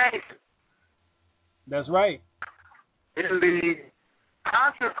 why can't it? That's right. In the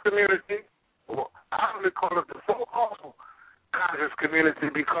conscious community, I would call it the so-called conscious community,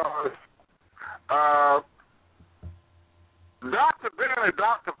 because Dr. Ben and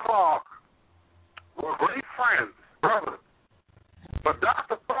Dr. Clark were great friends, brothers. But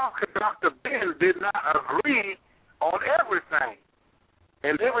Dr. Clark and Dr. Ben did not agree on everything.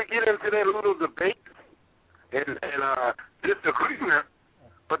 And they would get into their little debates and disagreement,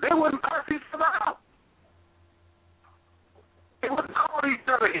 but they wouldn't curse each other out. They wouldn't call each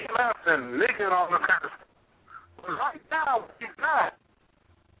other MFs and niggas and all that kind of stuff. But right now, what he's got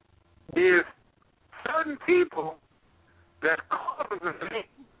is certain people that causes the name.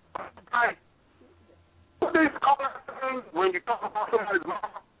 Like, what they call that thing when you talk about somebody's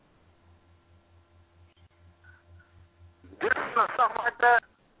mama? This or something like that?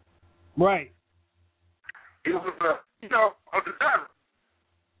 Right. It was, of the devil.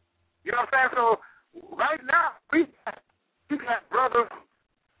 You know what I'm saying? So, right now, we got brothers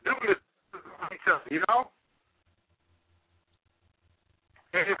doing this to each other,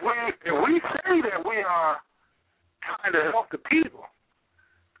 And if we say that we are trying to help the people,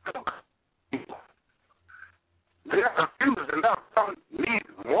 they're confused enough. Some need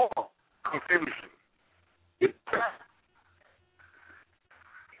more confusion. It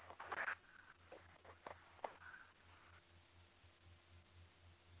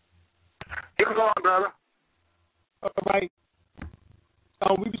was on, brother. All right.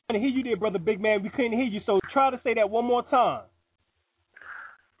 We was trying to hear you there, brother Big Man. We couldn't hear you, so try to say that one more time.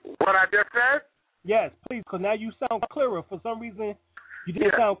 What I just said? Yes, please, because now you sound clearer. For some reason, you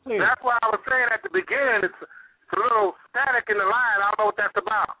didn't sound clear. That's why I was saying at the beginning, it's a little static in the line. I don't know what that's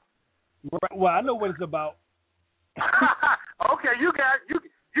about. Right. Well, I know what it's about. Okay, you're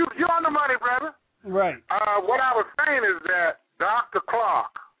on the money, brother. Right. What I was saying is that Dr.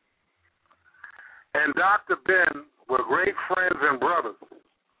 Clark and Dr. Ben were great friends and brothers,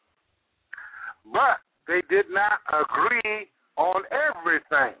 but they did not agree on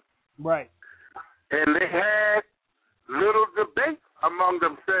everything. Right. And they had little debates among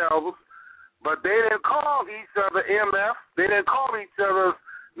themselves, but they didn't call each other MF. They didn't call each other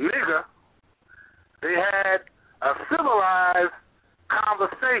nigger. they had a civilized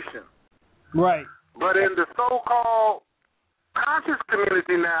conversation. Right. But in the so-called conscious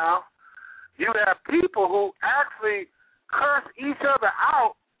community now, you have people who actually curse each other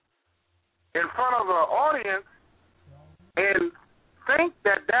out in front of an audience and think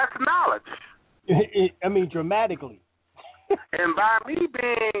that that's knowledge. I mean, dramatically. And by me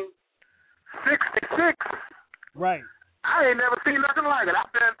being 66, right, I ain't never seen nothing like it.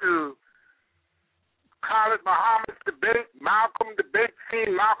 I've been to Khalid Muhammad's debate, Malcolm debate,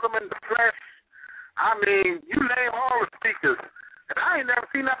 seen Malcolm in the flesh. I mean, you name all the speakers, and I ain't never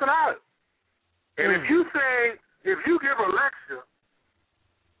seen nothing out of it. And if you give a lecture,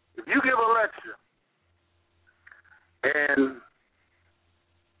 and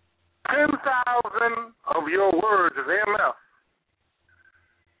 10,000 of your words is MF,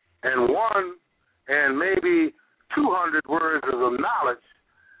 and maybe 200 words is of knowledge,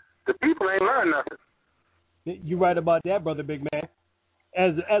 the people ain't learned nothing. You're right about that, brother, big man.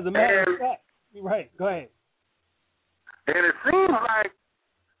 As a matter of fact, you're right. Go ahead. And it seems like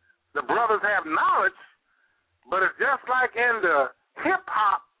the brothers have knowledge, but it's just like in the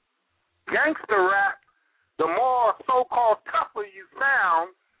hip-hop, gangster rap, the more so-called tougher you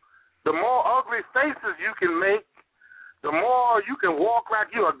sound, the more ugly faces you can make, the more you can walk like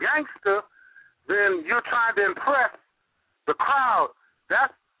you're a gangster, then you're trying to impress the crowd.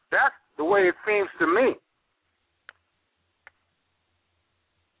 That's the way it seems to me.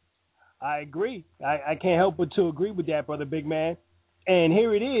 I agree. I can't help but to agree with that, brother big man. And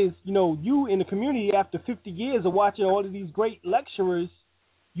here it is, you in the community after 50 years of watching all of these great lecturers,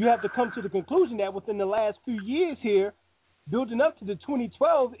 you have to come to the conclusion that within the last few years here, building up to the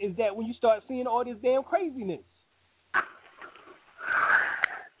 2012, is that when you start seeing all this damn craziness.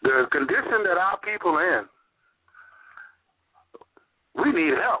 The condition that our people in, we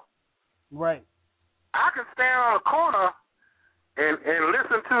need help. Right. I can stand on a corner and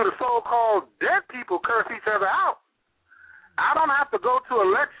listen to the so-called dead people curse each other out. I don't have to go to a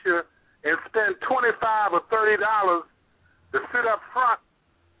lecture and spend $25 or $30 to sit up front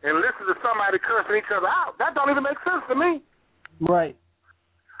and listen to somebody cursing each other out. That don't even make sense to me. Right.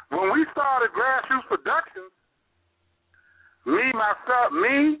 When we started Grassroots Productions, me,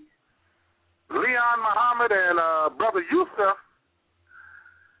 Leon Muhammad, and Brother Yusuf,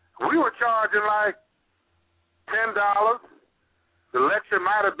 we were charging like $10. The lecture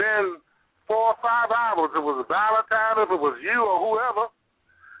might have been 4 or 5 hours. It was Valentine, if it was you or whoever.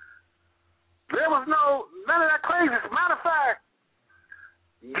 There was none of that crazy. As a matter of fact,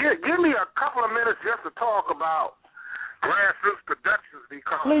 give me a couple of minutes just to talk about Grassroots Productions,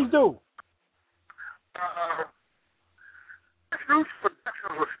 because please do. Grassroots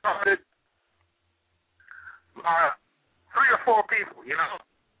Productions was started by 3 or 4 people,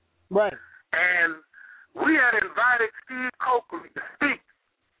 Right. And we had invited Steve Coakley to speak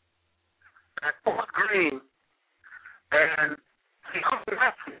at Fort Greene, and he couldn't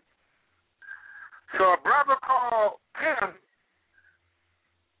make it. So a brother called Tim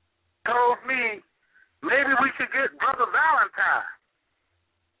told me maybe we should get Brother Valentine.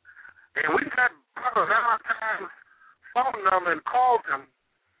 And we got Brother Valentine's phone number and called him,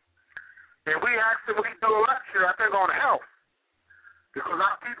 and we asked him if we could do a lecture, I think, on health, because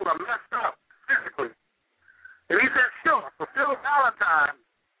our people are messed up physically. And he said, sure. So Phil Valentine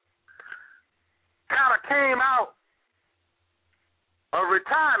kind of came out of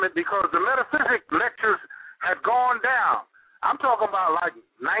retirement because the metaphysics lectures had gone down. I'm talking about like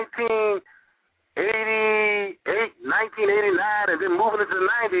 1988, 1989, and then moving into the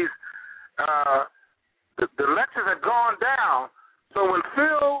 90s. The lectures had gone down. So when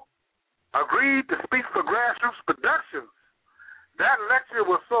Phil agreed to speak for Grassroots Productions, that lecture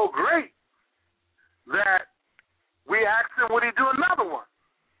was so great that we asked him, would he do another one?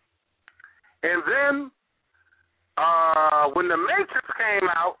 And then when The Matrix came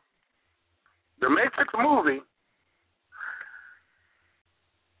out, the Matrix movie,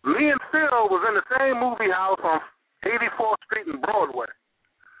 me and Phil was in the same movie house on 84th Street and Broadway.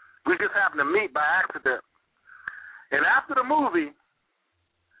 We just happened to meet by accident. And after the movie,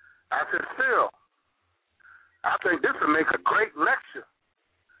 I said, Phil, I think this would make a great lecture.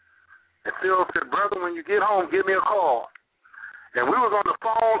 And Phil said, brother, when you get home, give me a call. And we was on the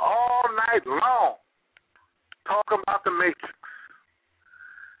phone all night long talking about the Matrix.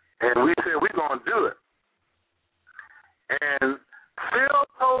 And we said, we're going to do it. And Phil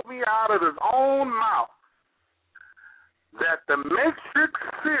told me out of his own mouth that the Matrix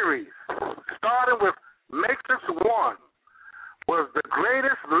series, starting with Matrix 1, was the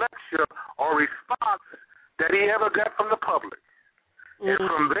greatest lecture or response that he ever got from the public. And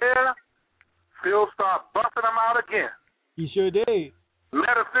from there, Phil started busting them out again. He sure did.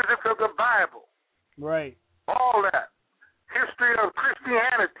 Metaphysics of the Bible. Right. All that. History of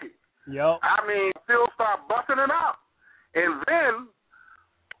Christianity. Yep. I mean, Phil started busting it out. And then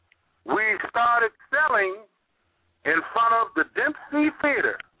we started selling in front of the Dempsey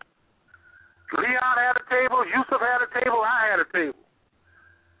Theater. Leon had a table, Yusuf had a table, I had a table.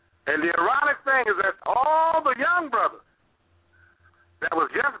 And the ironic thing is that all the young brothers that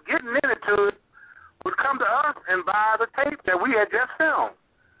was just getting into it would come to us and buy the tape that we had just filmed.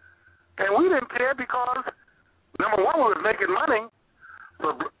 And we didn't care because, number one, we was making money.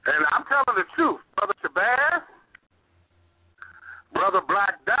 So, and I'm telling the truth. Brother Shabazz, Brother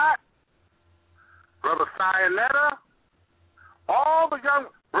Black Dot, Brother Sayonetta, all the young,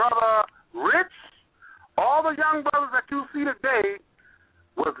 Brother Rich, all the young brothers that you see today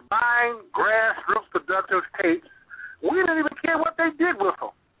was buying Grassroots Productions tapes. We didn't even care what they did with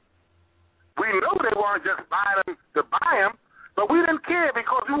them. We knew they weren't just buying them to buy them, but we didn't care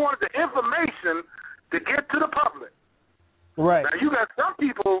because we wanted the information to get to the public. Right. Now, you got some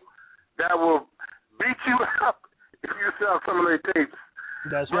people that will beat you up if you sell some of their tapes.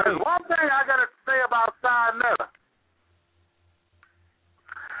 That's but right. One thing I got to say about Sayonetta,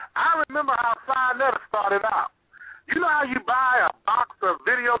 I remember how Sayonetta started out. You know how you buy a box of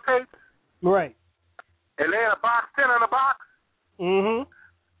videotapes? Right. And they had a box 10 in a box? Mm-hmm.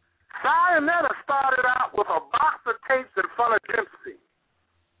 Sayonetta started out with a box of tapes in front of Dempsey.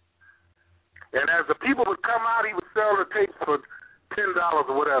 And as the people would come out, he would sell the tapes for $10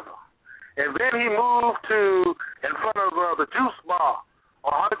 or whatever. And then he moved to in front of the Juice Bar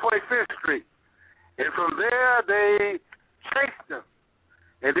on 125th Street. And from there, they chased him.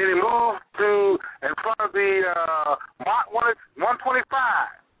 And then he moved to in front of the Martin 125.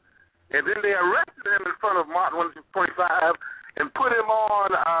 And then they arrested him in front of Martin 125 and put him on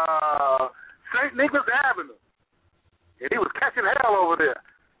St. Nicholas Avenue. And he was catching hell over there.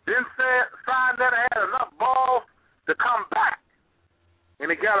 Then Sayonetta had enough balls to come back.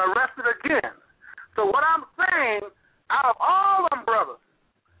 And he got arrested again. So what I'm saying, out of all them brothers,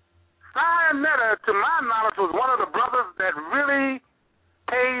 Sayonetta, to my knowledge, was one of the brothers that really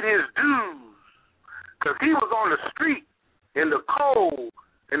paid his dues. Because he was on the street, in the cold,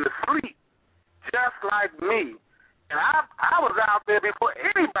 in the sleet, just like me. And I was out there before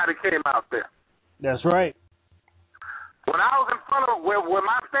anybody came out there. That's right. When I was in front of where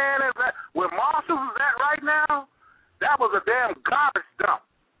my stand is at, where Marshall's is at right now, that was a damn garbage dump.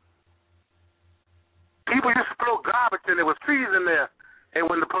 People used to throw garbage in. There was trees in there. And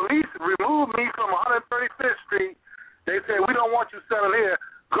when the police removed me from 135th Street, they said, we don't want you selling here.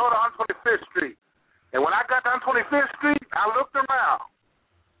 Go to 125th Street. And when I got to 125th Street, I looked around.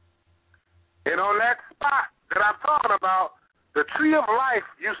 And on that spot that I'm talking about, the Tree of Life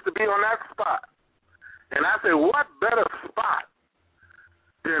used to be on that spot. And I said, what better spot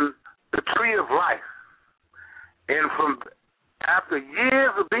than the Tree of Life? And from after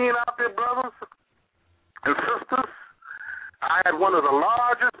years of being out there, brothers and sisters, I had one of the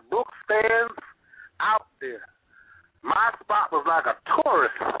largest book stands out there. My spot was like a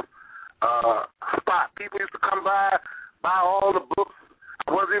tourist spot. People used to come by, buy all the books.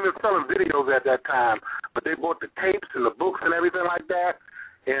 I wasn't even selling videos at that time, but they bought the tapes and the books and everything like that.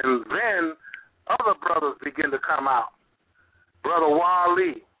 And then other brothers began to come out. Brother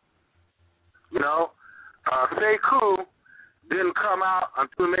Wally, Sekou didn't come out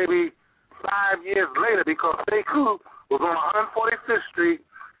until maybe 5 years later because Sekou was on 145th Street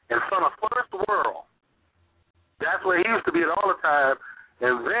in front of First World. That's where he used to be at all the time.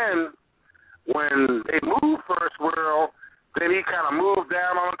 And then when they moved First World, then he kind of moved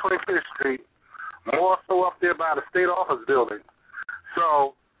down on 25th Street, more so up there by the state office building.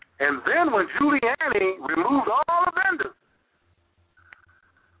 So, and then when Giuliani removed all the vendors,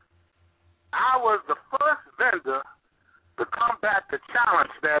 I was the first vendor to come back to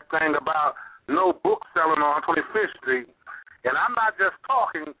challenge that thing about no book selling on 25th Street. And I'm not just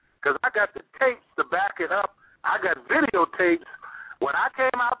talking because I got the tapes to back it up. I got videotapes. When I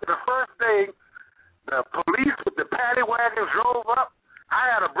came out the first day, the police with the paddy wagons drove up. I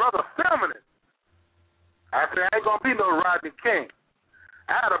had a brother filming it. I said, I ain't going to be no Rodney King.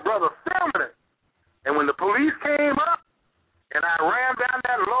 I had a brother filming it. And when the police came up, and I ran down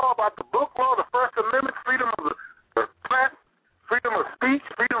that law about the book law, the First Amendment, freedom of the press, freedom of speech,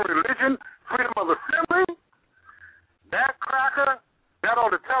 freedom of religion, freedom of assembly, that cracker got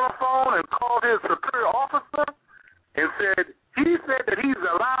on the telephone and called his superior officer and said, he said that he's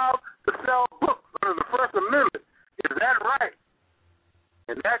allowed to sell books under the First Amendment. Is that right?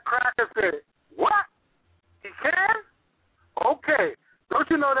 And that cracker said, what? He can? Okay. Don't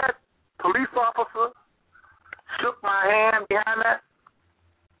you know that police officer shook my hand behind that.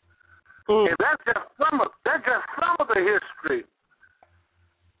 And that's just some of the history.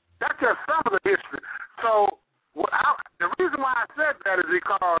 That's just some of the history. So the reason why I said that is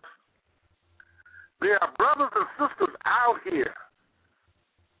because there are brothers and sisters out here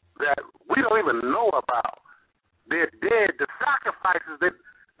that we don't even know about. They're dead. The sacrifices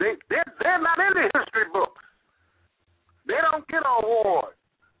they're not in the history books. They don't get an award.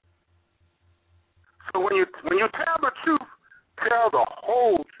 So when you tell the truth, tell the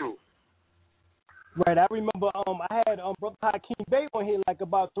whole truth. Right. I remember I had Brother Hakeem Bey on here like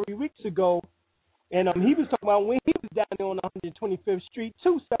about 3 weeks ago, and he was talking about when he was down there on 125th Street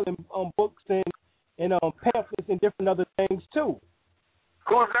too, selling books and pamphlets and different other things too.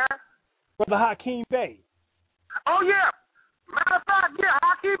 Who's that? Brother Hakeem Bey. Oh yeah. Matter of fact, yeah,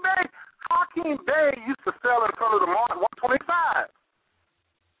 Hakeem Bey used to sell in front of the Mark 125.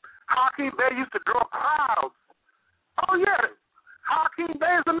 Hakeem Bey used to draw crowds. Oh yeah. Hakeem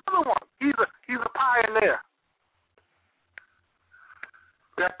Bey is another one. He's a pioneer.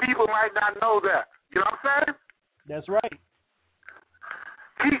 That people might not know that. You know what I'm saying? That's right.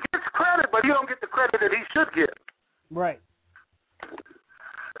 He gets credit, but he don't get the credit that he should get. Right.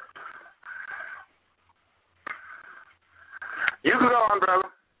 You can go on, brother.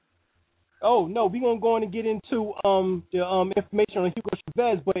 Oh no, we're gonna go on and get into the information on Hugo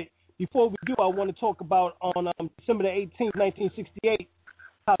Chavez, but before we do, I want to talk about on December the 18th, 1968,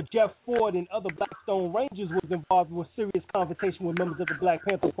 how Jeff Ford and other Blackstone Rangers was involved with serious confrontation with members of the Black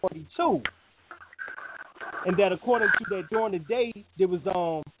Panther Party too, and that according to that during that day there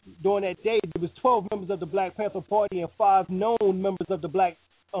was 12 members of the Black Panther Party and 5 known members of the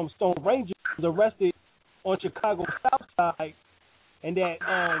Blackstone Rangers was arrested on Chicago's South Side, and that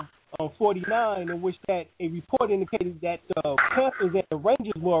 49, in which that a report indicated that the Panthers and the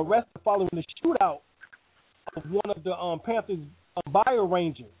Rangers were arrested following the shootout of one of the Panthers' bio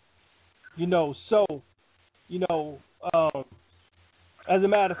Rangers. As a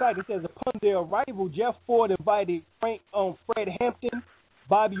matter of fact, it says upon their arrival, Jeff Ford invited Fred Hampton,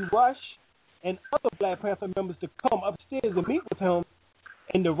 Bobby Rush, and other Black Panther members to come upstairs and meet with him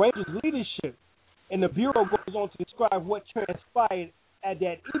and the Rangers leadership. And the Bureau goes on to describe what transpired at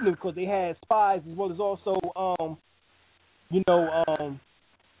that evening, because they had spies as well as also,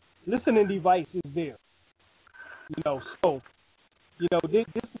 listening devices there.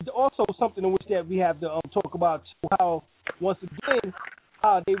 This is also something in which that we have to talk about how, once again,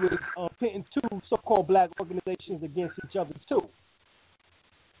 how they were pitting two so-called black organizations against each other too.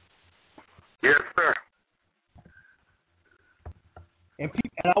 Yes, sir. And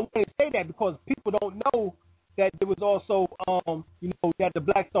I want to say that because people don't know that there was also, that the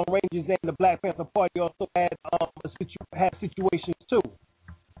Blackstone Rangers and the Black Panther Party also had situations too.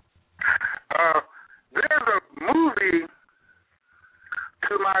 There's a movie,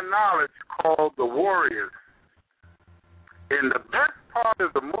 to my knowledge, called The Warriors. And the best part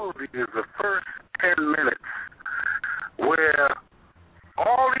of the movie is the first 10 minutes, where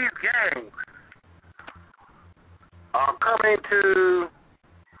all these gangs are coming to,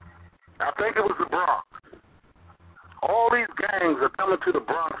 I think it was the Bronx. All these gangs are coming to the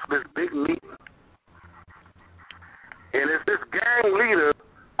Bronx for this big meeting. And it's this gang leader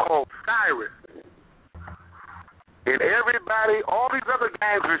called Cyrus. And everybody, all these other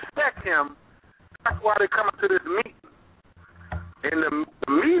gangs respect him. That's why they come to this meeting. And the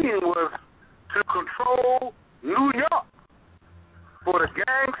meeting was to control New York, for the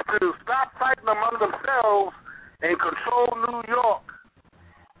gangs to stop fighting among themselves and control New York.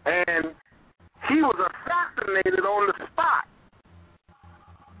 And he was assassinated on the spot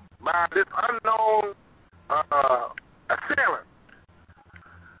by this unknown assailant.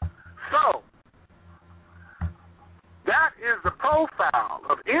 So, that is the profile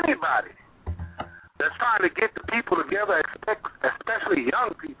of anybody that's trying to get the people together, especially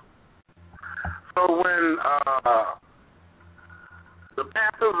young people. So when the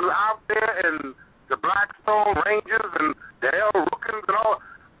Panthers were out there and the Blackstone Rangers and the L. Rookins and all,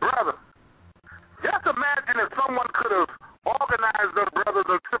 brother, just imagine if someone could have organized their brothers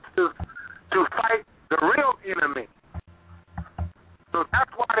and sisters to fight the real enemy. So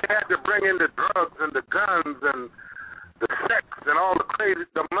that's why they had to bring in the drugs and the guns and the sex and all the crazy,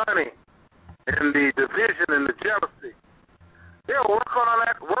 the money and the division and the jealousy. They were working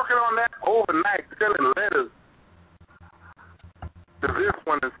on that overnight, sending letters to this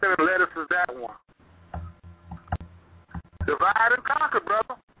one and sending letters to that one. Divide and conquer,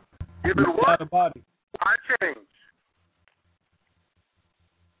 brother. If it works, why change?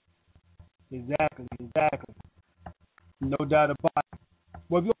 Exactly. No doubt about it.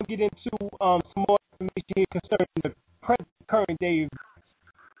 Well, we're going to get into some more information here concerning the current day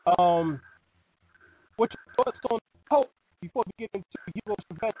events. What's your thoughts on the Pope before we get into Hugo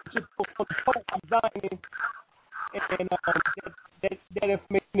Chavez? What's your thoughts on the Pope resigning and that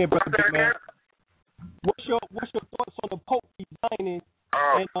information there, brother Big Man? What's your thoughts on the Pope resigning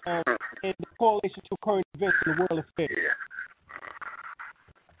and the correlation to current events in the world affairs? Yeah.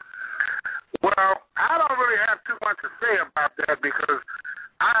 Well, I don't really have too much to say about that because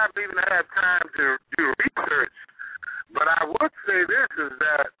I haven't even had time to do research. But I would say this is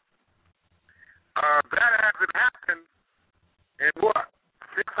that that hasn't happened in what,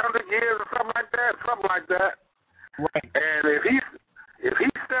 600 years or something like that? Something like that. Right. And if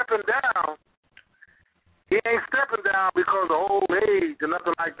he's stepping down, he ain't stepping down because of old age or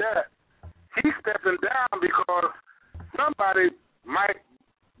nothing like that. He's stepping down because somebody might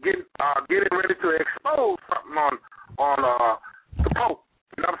getting ready to expose something on the Pope.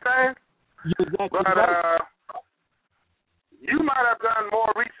 You know what I'm saying? You're exactly but right. You might have done more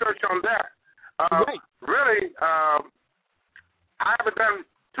research on that. Right. Really, I haven't done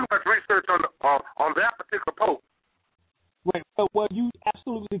too much research on that particular Pope. Right. Well, you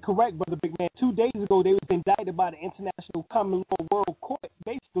absolutely correct, Brother Big Man. 2 days ago, they was indicted by the International Common Law World Court,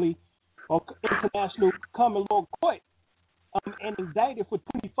 basically, or International Common Law Court, and indicted for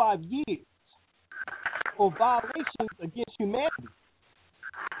 25 years for violations against humanity.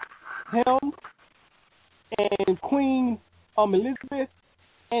 Him and Queen Elizabeth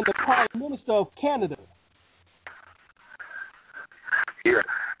and the Prime Minister of Canada. Yeah.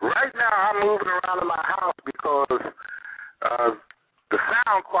 Right now, I'm moving around in my house because the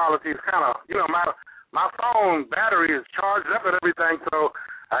sound quality is kind of, my phone battery is charged up and everything, so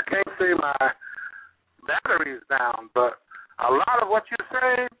I can't say my battery is down. But a lot of what you're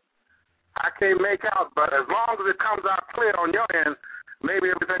saying, I can't make out. But as long as it comes out clear on your end, maybe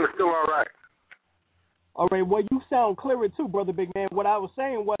everything is still all right. All right, well, you sound clearer too, Brother Big Man. What I was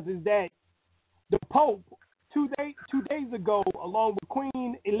saying is that the Pope, 2 days ago, along with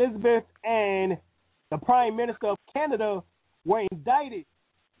Queen Elizabeth and the Prime Minister of Canada, were indicted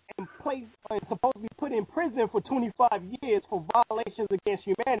and placed and supposedly put in prison for 25 years for violations against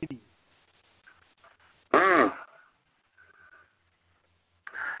humanity.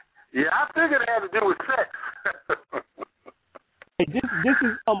 Yeah, I figured it had to do with sex. This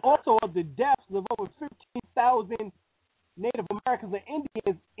is also of the deaths of over 15,000 Native Americans and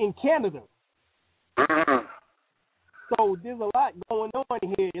Indians in Canada. Mm-hmm. So there's a lot going on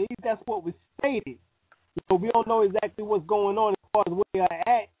here. At least that's what was stated. We don't know exactly what's going on as far as where they are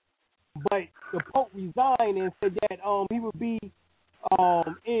at, but the Pope resigned and said that he would be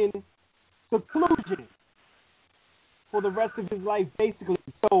in seclusion for the rest of his life, basically.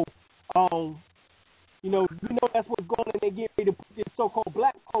 So, that's what's going on. They get ready to put this so-called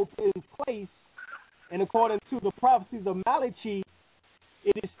Black Pope in place, and according to the prophecies of Malachi,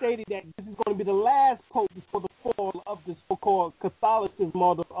 it is stated that this is going to be the last Pope before the fall of the so-called Catholicism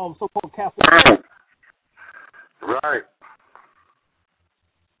or the so-called Catholic Church. Right.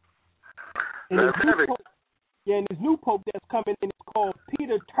 And that's heavy. And this new Pope that's coming in is called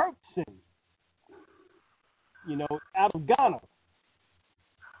Peter Turkson, out of Ghana.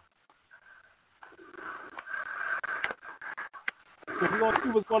 So we're going to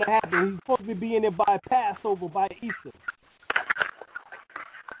see what's going to happen. He's supposed to be in there by Passover, by Easter.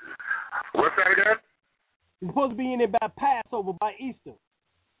 What's that again? He's supposed to be in there by Passover, by Easter.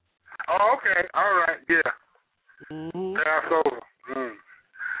 Oh, okay. All right. Yeah. Mm-hmm. Passover.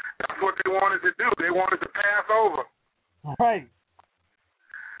 That's what they wanted to do. They wanted to pass over. Right.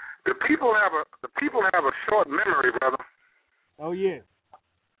 The people have a short memory, brother. Oh yeah.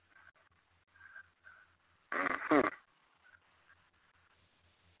 Mm-hmm.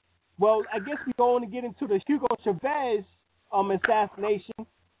 Well, I guess we're going to get into the Hugo Chavez assassination,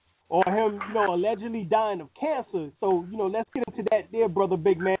 or him, allegedly dying of cancer. So, let's get into that there, Brother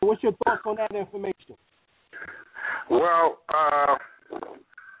Big Man. What's your thoughts on that information? Well,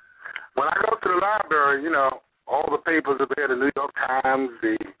 when I go to the library, all the papers are there, the New York Times,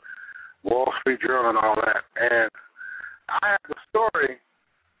 the Wall Street Journal, and all that. And I have the story,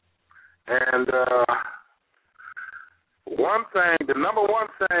 and the number one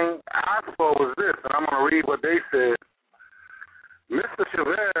thing I saw was this, and I'm going to read what they said. Mr.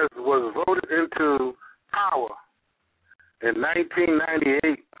 Chavez was voted into power in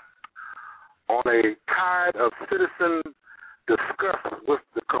 1998 on a tide of citizen disgust with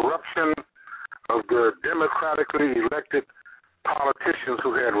the corruption of the democratically elected politicians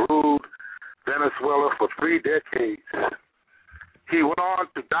who had ruled Venezuela for 3 decades. He went on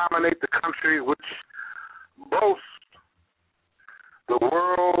to dominate the country, which boasts the world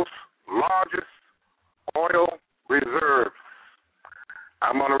largest oil reserves.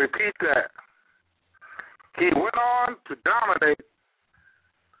 I'm going to repeat that. He went on to dominate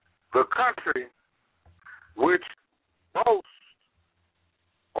the country which boasts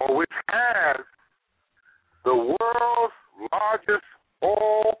or which has the world's largest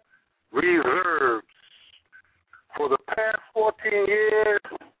oil reserves. For the past 14 years,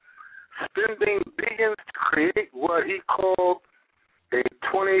 spending billions to create what he called a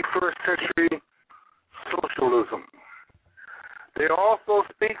 21st century socialism. They also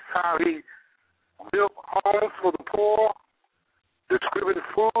speaks how he built homes for the poor, distributed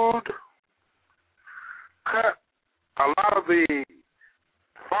food, cut a lot of the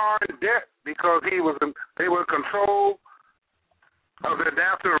foreign debt because they were in control of their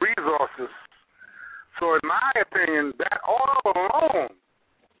natural resources. So in my opinion, that oil alone,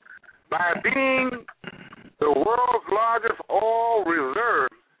 by being the world's largest oil reserve,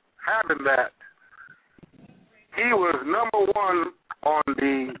 having that, he was number one on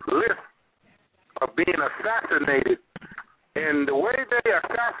the list of being assassinated. And the way they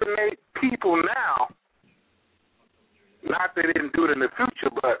assassinate people now, not that they didn't do it in the future,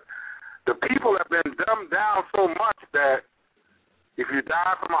 but the people have been dumbed down so much that if you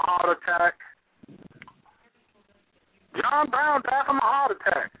die from a heart attack, John Brown died from a heart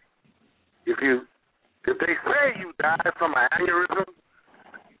attack. If they say you died from an aneurysm,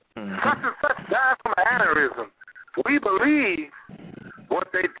 such and such died from an aneurysm. We believe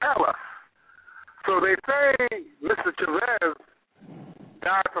what they tell us. So they say Mr. Chavez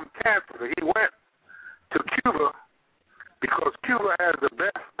died from cancer. He went to Cuba because Cuba has the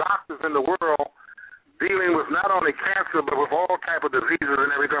best doctors in the world dealing with not only cancer but with all type of diseases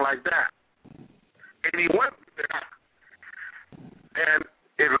and everything like that. And he went there, and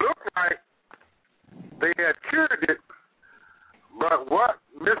it looked like they had cured it, but what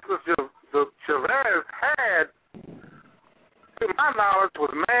Mr. Chavez had, to my knowledge,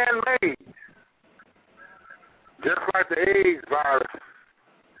 was man-made, just like the AIDS virus.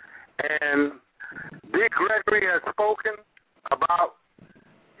 And Dick Gregory has spoken about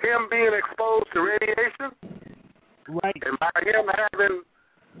him being exposed to radiation, right? And by him having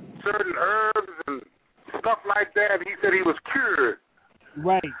certain herbs and stuff like that, he said he was cured.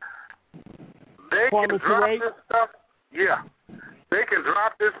 Right. They can drop this stuff. Yeah. They can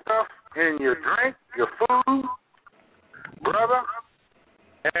drop this stuff in your drink, your food, brother.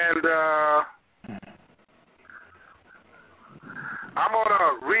 And I'm going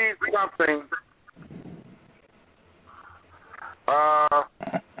to read something.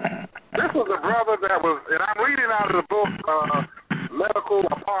 This was a brother that was, and I'm reading out of the book, Medical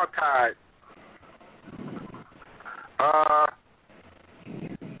Apartheid.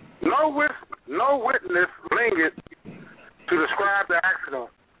 No witness lingered to describe the accident,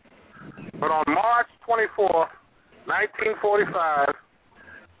 but on March 24, 1945,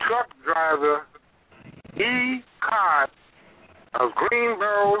 truck driver E. Codd of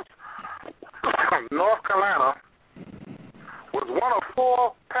Greenboro, North Carolina, was one of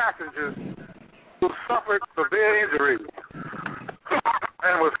 4 passengers who suffered severe injuries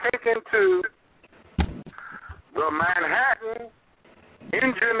and was taken to the Manhattan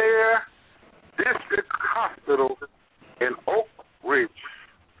Engineer District Hospital in Oak Ridge.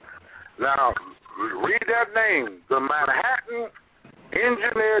 Now, read that name, the Manhattan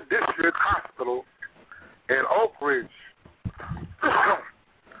Engineer District Hospital in Oak Ridge.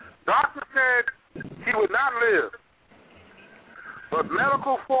 Doctor said he would not live, but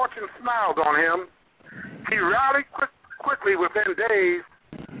medical fortune smiled on him. He rallied quickly within days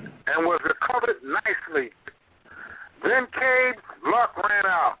and was recovered nicely. Then Cade's luck ran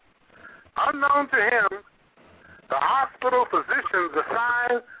out. Unknown to him, the hospital physicians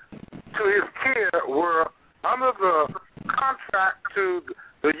assigned to his care were under the contract to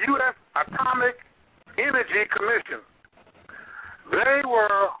the U.S. Atomic Energy Commission. They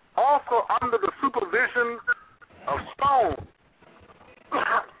were also under the supervision of Stone,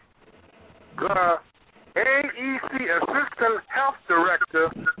 the AEC Assistant Health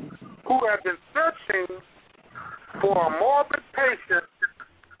Director, who had been searching for a morbid patient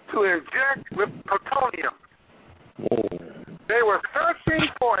to inject with plutonium. They were searching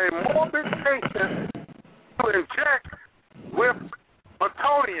for a morbid patient to inject with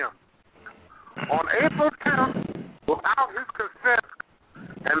plutonium. On April 10th, without his consent,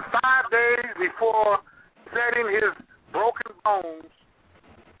 and 5 days before setting his broken bones,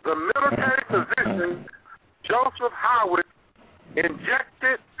 the military physician, Joseph Howard,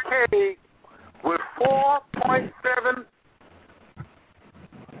 injected Cade with 4.7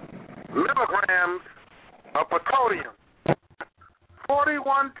 milligrams of plutonium.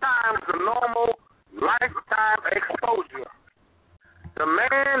 41 times the normal lifetime exposure. The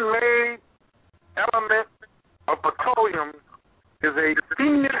man-made element of petroleum is a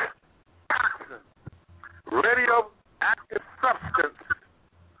genius toxin, radioactive substance,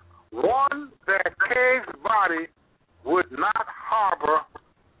 one that K's body would not harbor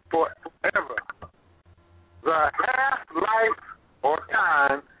forever. The half-life or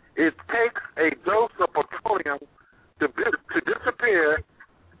time it takes a dose of petroleum to disappear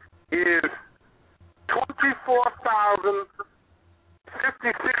is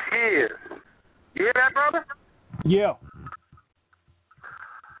 24,056 years. You hear that, brother? Yeah.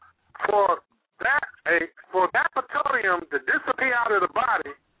 For that petroleum to disappear out of the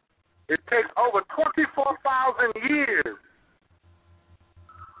body, it takes over 24,000 years.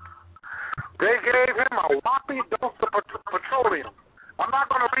 They gave him a whopping dose of petroleum. I'm not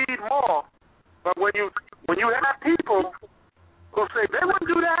going to read more, but when you have people who say they wouldn't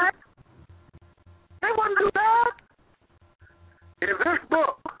do that, in this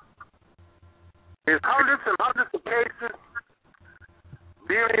book is hundreds and hundreds of cases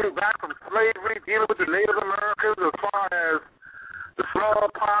dealing back from slavery, dealing with the Native Americans as far as the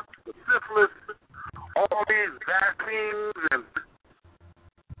smallpox, the syphilis, all these vaccines and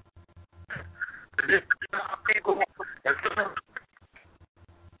people and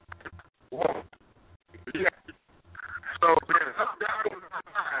so there's no doubt in my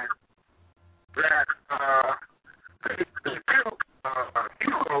mind that they killed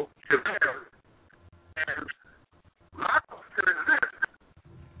Hugo Chavez. And my question is this: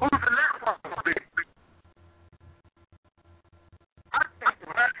 who's the next one going to be? I think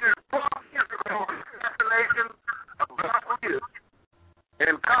back in 12 years ago, assassination of black leaders,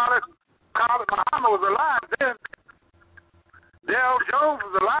 and Khalid Muhammad was alive then. Dale Jones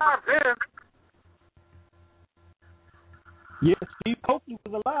was alive then. Yeah, Steve Coakley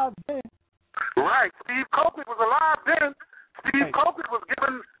was alive then. Right, Steve Coakley was alive then. Steve Coakley was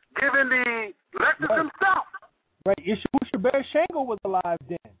given the lectures himself. Right, Ishamusha Bear Shango was alive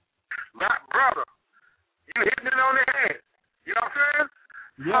then. My brother, you hitting it on the head. You know what I'm saying?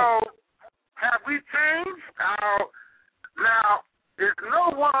 Yeah. So, have we changed? Now, there's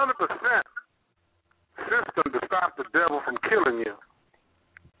no 100% system to stop the devil from killing you.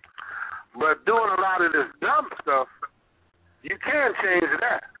 But doing a lot of this dumb stuff, you can change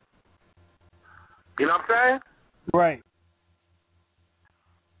that. You know what I'm saying? Right.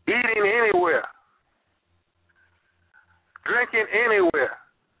 Eating anywhere. Drinking anywhere.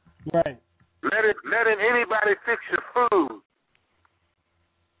 Right. Letting anybody fix your food.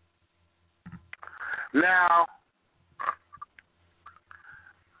 Now,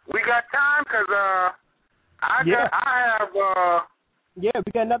 we got time because we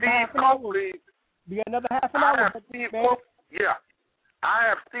got another half an hour. We got another half an hour. I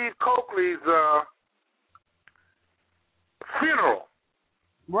have Steve Coakley's funeral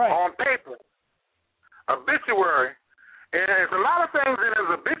on paper, obituary, and there's a lot of things in his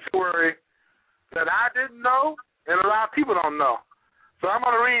obituary that I didn't know and a lot of people don't know. So I'm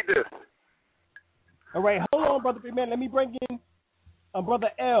going to read this. All right, hold on, Brother Big Man. Let me bring in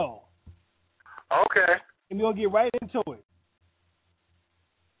Brother L. Okay. And we'll get right into it.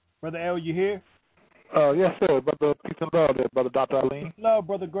 Brother L, you here? Yes, sir. Brother, peace and love there, Brother Dr. Alim. Hello,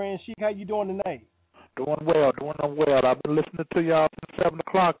 Brother Grand Sheik. How you doing tonight? Doing well. I've been listening to y'all since 7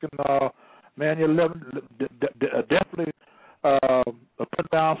 o'clock, and, man, you're definitely putting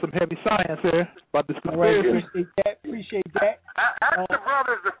down some heavy science here about this conspiracy. Right, appreciate that. Ask the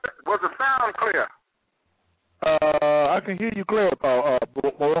brothers, was the sound clear? I can hear you clear, Paul.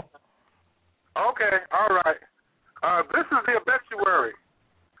 Okay, all right. This is the obituary.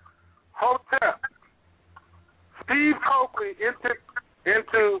 Hotep. Steve Coakley entered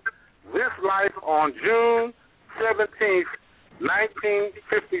into this life on June 17th,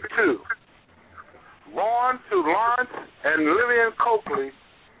 1952. Born to Lawrence and Lillian Coakley,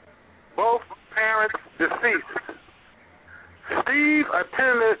 both parents deceased. Steve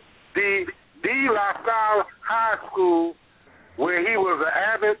attended the De La Salle High School, where he was an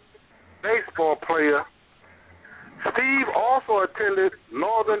avid baseball player. Steve also attended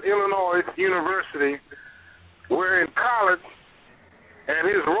Northern Illinois University, where in college, and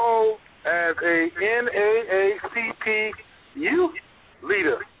his role as a NAACP youth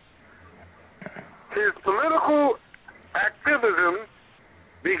leader. His political activism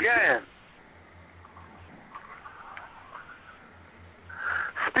began.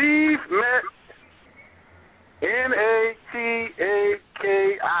 Steve met Nataki,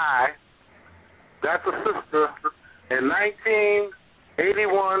 that's a sister, in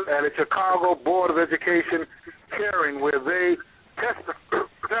 1981 at a Chicago Board of Education hearing where they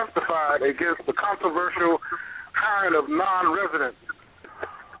testified against the controversial hiring of non-residents.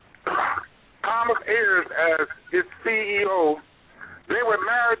 Thomas Ayers as its CEO. They were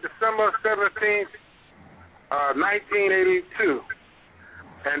married December 17th, 1982,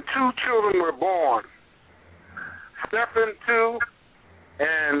 and 2 children were born, Stephen II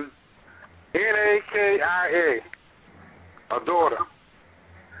and Nakia, a daughter.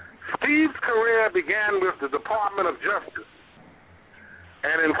 Steve's career began with the Department of Justice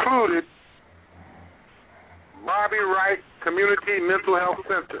and included Bobby Wright Community Mental Health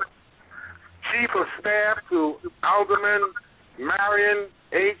Center, Chief of Staff to Alderman Marion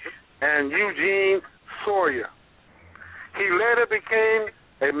H. and Eugene Sawyer. He later became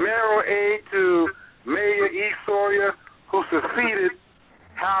a mayoral aide to Mayor E. Sawyer, who succeeded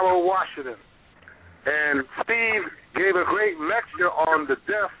Harold Washington. And Steve gave a great lecture on the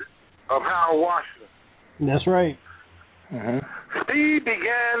death of Harold Washington. That's right. Steve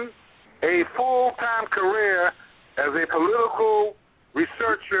began a full-time career as a political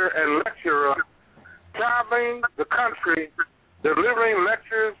researcher and lecturer, traveling the country, delivering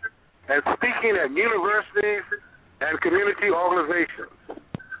lectures and speaking at universities and community organizations.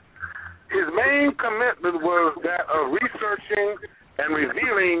 His main commitment was that of researching and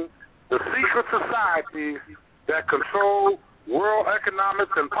revealing the secret societies that control world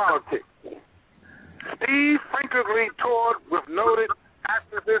economics and politics. Steve frequently toured with noted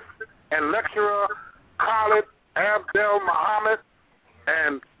activist and lecturer Khalid Abdel Muhammad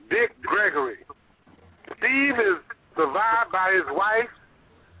and Dick Gregory. Steve is survived by his wife,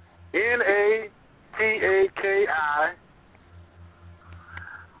 Nataki,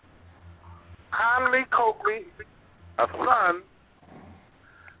 Conley Coakley, a son,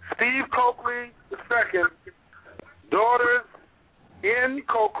 Steve Coakley II, daughters N.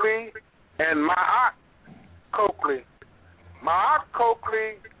 Coakley and Ma'at Coakley. Ma'at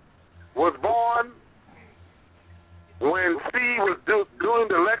Coakley was born when Steve was doing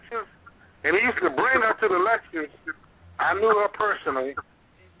the lectures, and he used to bring her to the lectures. I knew her personally,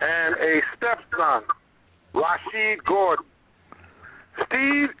 and a stepson, Rashid Gordon.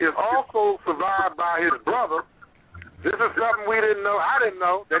 Steve is also survived by his brother. This is something we didn't know. I didn't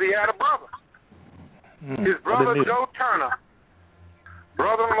know that he had a brother. His brother, Joe Turner.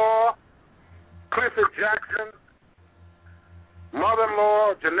 Brother-in-law, Clifford Jackson.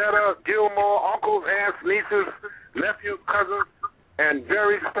 Mother-in-law, Janetta Gilmore. Uncles, aunts, nieces, nephews, cousins, and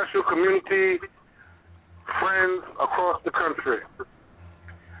very special community friends across the country.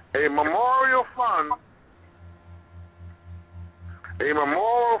 A memorial fund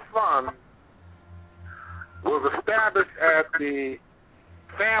was established at the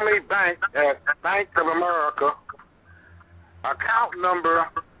Family Bank at Bank of America, account number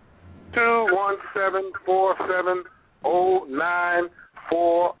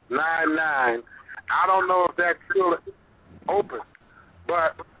 21747094999. I don't know if that's still open,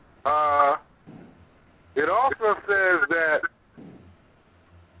 but it also says that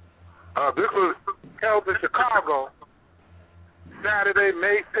this was held in Chicago Saturday,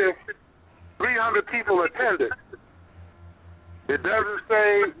 May 5th. 300 people attended. It doesn't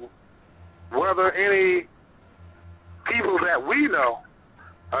say whether any people that we know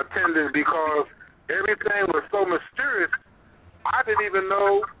attended, because everything was so mysterious. I didn't even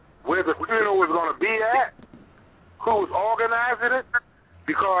know where the funeral was going to be at, who was organizing it,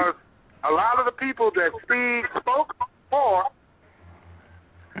 because a lot of the people that Steve spoke for,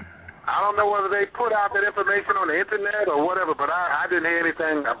 I don't know whether they put out that information on the internet or whatever, but I didn't hear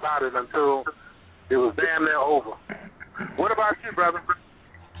anything about it until it was damn near over. What about you, brother?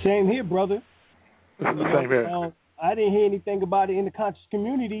 Same here, brother. Same here. I didn't hear anything about it in the conscious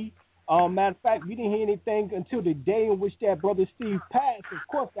community. Matter of fact, we didn't hear anything until the day in which that brother Steve passed. Of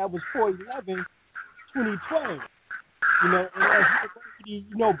course, that was 4/11/2012. And as university,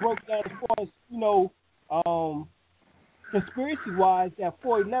 broke down as far as, conspiracy-wise, that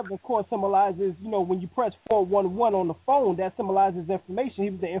 411, of course, symbolizes, when you press 411 on the phone, that symbolizes information. He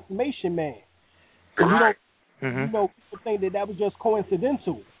was the information man. Right. People think that was just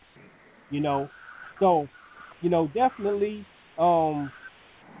coincidental, So, definitely,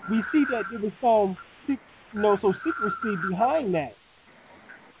 we see that there was some secrecy behind that,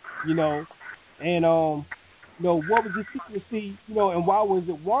 and, what was the secrecy, and why was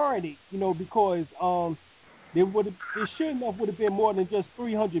it warranted, because, there sure enough would have been more than just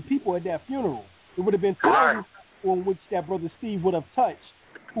 300 people at that funeral. It would have been thousands on which that brother Steve would have touched,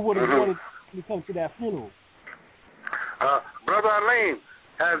 who would have wanted to come to that funeral. Brother Alim,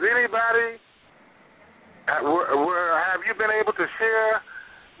 has anybody, have you been able to share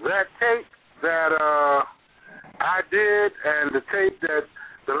that tape that I did, and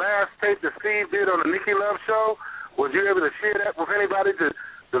the last tape that Steve did on the Nikki Love show, was you able to share that with anybody to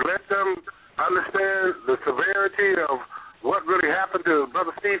let them understand the severity of what really happened to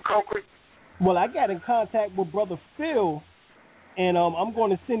Brother Steve Coakley? Well, I got in contact with Brother Phil, and I'm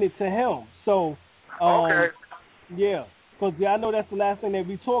going to send it to him. So, okay. Yeah, because I know that's the last thing that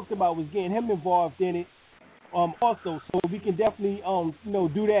we talked about was getting him involved in it. Also, so we can definitely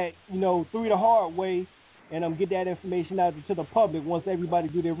do that, through the hard way, and get that information out to the public once everybody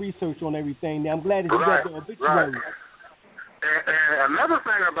do their research on everything. Now, I'm glad that you got the obituary. Right. And another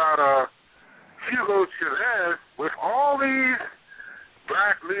thing about Hugo Chavez, with all these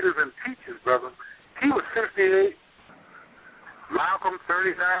black leaders and teachers, brother, he was 58, Malcolm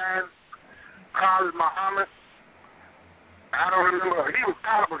 39, Khalid Muhammad, I don't remember, he was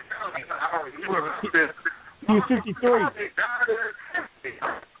probably young, he was up there. He was 53.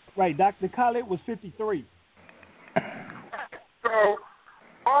 Right, Dr. Khalid was 53. So,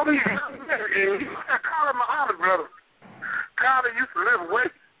 all these young men, and you got Khalid Muhammad, brother. Khalid used to lift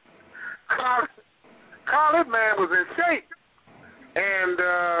weights. Khalid, man, was in shape. And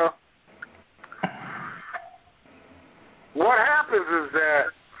what happens is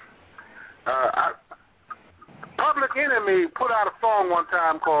that Public Enemy put out a song one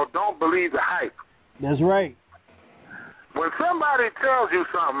time called Don't Believe the Hype. That's right. When somebody tells you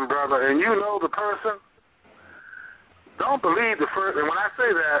something, brother, and you know the person, don't believe the first, and when I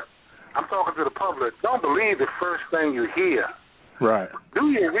say that, I'm talking to the public, don't believe the first thing you hear. Right.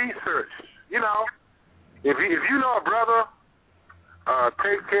 Do your research. If you know a brother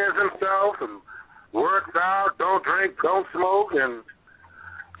takes care of himself and works out, don't drink, don't smoke, and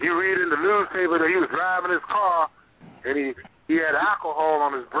you read in the newspaper that he was driving his car and he had alcohol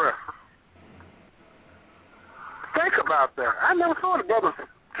on his breath. Think about that. I never saw the brothers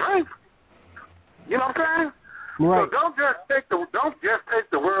drink. You know what I'm saying? Right. So don't just take the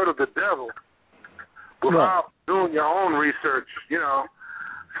word of the devil without doing your own research.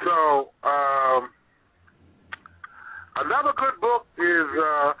 So another good book is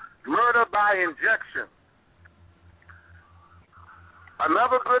Murder by Injection.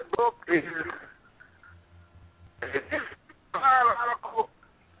 Another good book is a history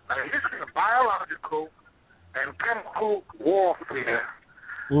of biological and chemical warfare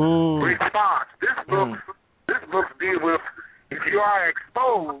response. This book deals with, if you are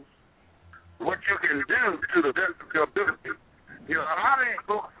exposed, what you can do to the best of your ability. A lot of these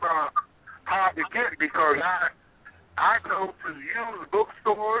books are hard to get because I go to used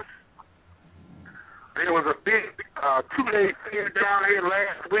bookstores. There was a big 2-day fair down here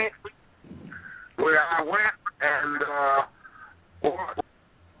last week where I went and bought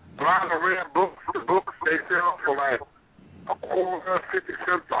a lot of rare books. The books they sell for like a quarter, 50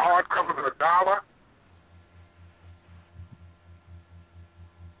 cents a hardcover for $1.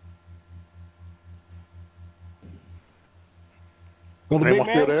 Brother Big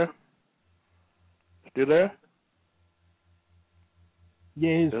Man? Still there? Still there?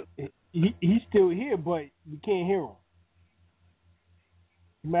 Yeah, he's still here, but we can't hear him.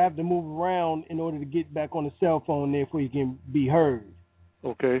 You might have to move around in order to get back on the cell phone there before you can be heard.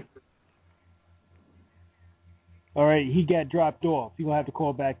 Okay. All right, he got dropped off. You're gonna have to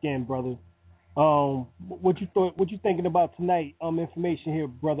call back in, brother. What you thinking about tonight? Information here,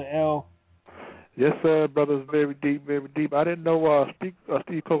 Brother L. Yes, sir, brother. Very deep, very deep. I didn't know Steve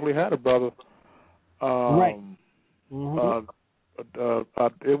Coakley had a brother. Right. It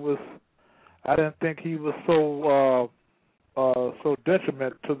was. I didn't think he was so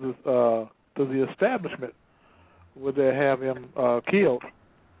detriment to the establishment where they have him killed.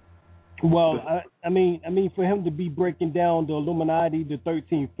 Well, I mean, for him to be breaking down the Illuminati, the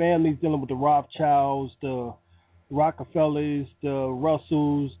 13 families, dealing with the Rothschilds, the Rockefellers, the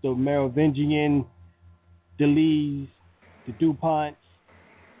Russells, the Merovingian, the Lees, the DuPonts,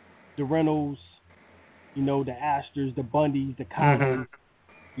 the Reynolds, the Astors, the Bundys, the Collins,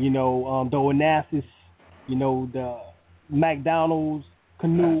 the Onassis, the McDonald's,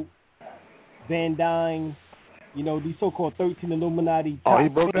 Canute, Van Dyne, these so-called 13 Illuminati. Oh, he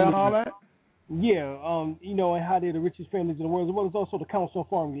broke down all that? Yeah, and how they're the richest families in the world, as well as also the Council on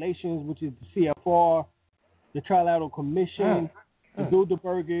Foreign Relations, which is the CFR, the Trilateral Commission, the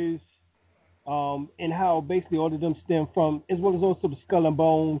Bilderbergers, and how basically all of them stem from, as well as also the Skull and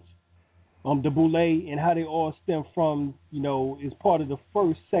Bones, the Boule, and how they all stem from, is part of the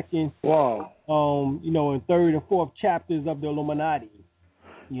first, second, and third and fourth chapters of the Illuminati.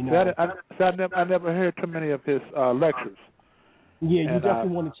 I never heard too many of his lectures. Yeah, you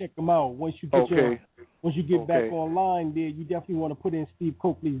definitely want to check them out. Once you get once you get back online there, you definitely want to put in Steve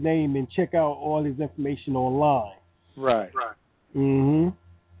Coakley's name and check out all his information online. Right. Mhm.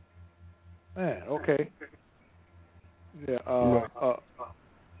 Man, okay. Yeah. You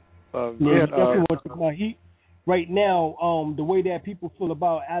definitely want to check him out. Right now, the way that people feel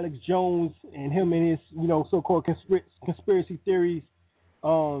about Alex Jones and him and his, so-called conspiracy theories,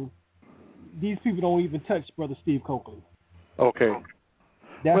 these people don't even touch Brother Steve Coakley. Okay.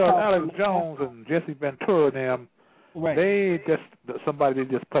 Alex Jones and Jesse Ventura and them, they just somebody they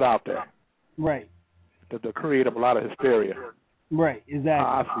just put out there. Right. To create a lot of hysteria. Right, exactly.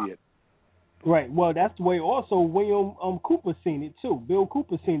 I see it. Right. Well, that's the way also William Cooper seen it too. Bill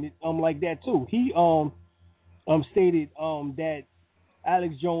Cooper seen it like that too. He stated that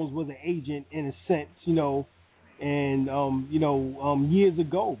Alex Jones was an agent in a sense, and years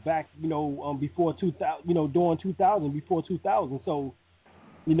ago, back before 2000, during 2000, before 2000. So,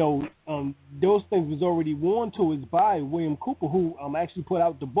 those things was already warned to us by William Cooper, who actually put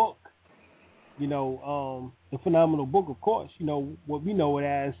out the book, the phenomenal book, of course. What we know it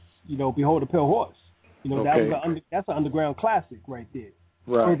as, Behold the Pale Horse. That's an underground classic right there.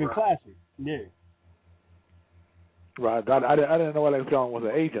 Right. Urban classic. Yeah. Right. I didn't know Alex Jones was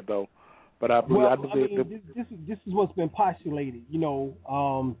an agent though, but I believe this is what's been postulated.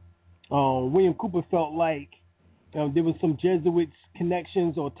 William Cooper felt like there was some Jesuits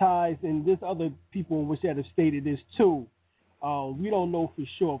connections or ties, and there's other people in which that have stated this too. We don't know for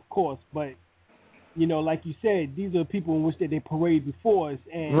sure, of course, but like you said, these are people in which they parade before us,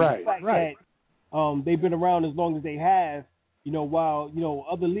 and the fact that they've been around as long as they have, while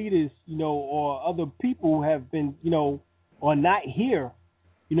other leaders, or other people have been, or not here,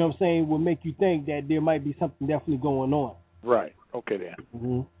 what I'm saying, will make you think that there might be something definitely going on. Right. Okay then.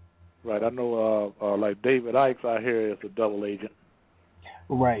 Mm-hmm. Right. I know, like David Ikes out here is a double agent.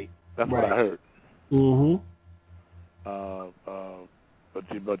 Right. That's what I heard. Mm-hmm. But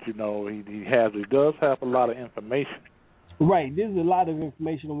he does have a lot of information. Right. There's a lot of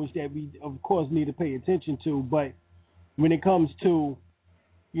information on which that we, of course, need to pay attention to. But when it comes to,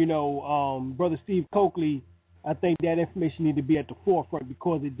 Brother Steve Coakley, I think that information needs to be at the forefront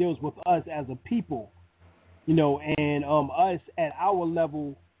because it deals with us as a people, and us at our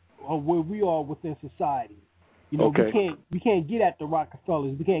level of where we are within society. We can't get at the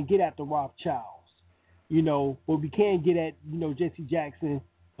Rockefellers, we can't get at the Rothschilds, but we can get at Jesse Jackson,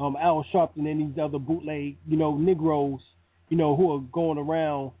 Al Sharpton, and these other bootleg Negroes, who are going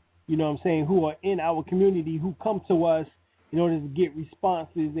around, who are in our community, who come to us in order to get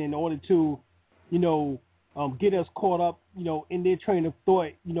responses, in order to get us caught up in their train of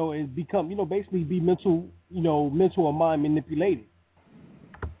thought, and become basically be mental or mind manipulated.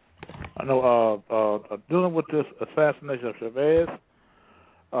 I know dealing with this assassination of Chavez,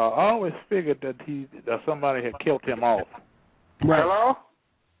 I always figured that somebody had killed him off. Right. Hello?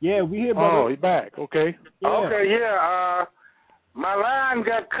 Yeah, we here, brother. Oh, he's back. Okay. Yeah. Okay, yeah. My line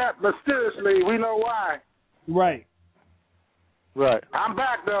got cut mysteriously. We know why. Right. Right. I'm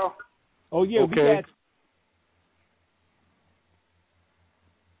back, though. Oh, yeah, okay. We got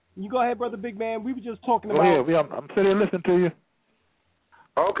you. Go ahead, brother Big Man. We were just talking about... Yeah, I'm sitting here listening to you.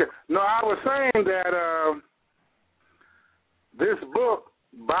 Okay. No, I was saying that this book,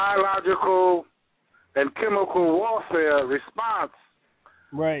 Biological and Chemical Warfare Response,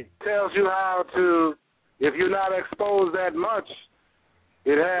 tells you how to, if you're not exposed that much,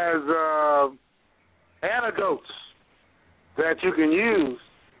 it has antidotes that you can use.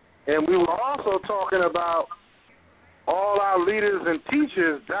 And we were also talking about all our leaders and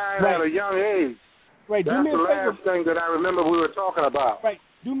teachers dying at a young age. Right. That's the last thing that I remember we were talking about. Right.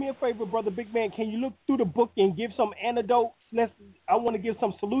 Do me a favor, brother Big Man. Can you look through the book and give some antidotes? I want to give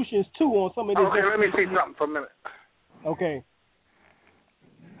some solutions too on some of these. Okay, let me see something for a minute. Okay.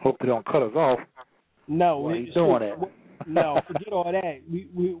 Hope they don't cut us off. No, why you doing that? No, forget all that.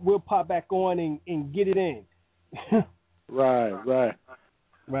 We'll pop back on and get it in. Right.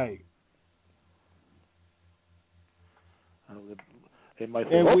 They might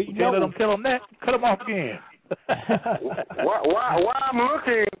say, you can't let them tell them that. Cut them off again. While I'm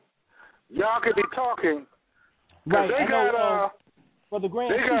looking, y'all could be talking. Right. They got Brother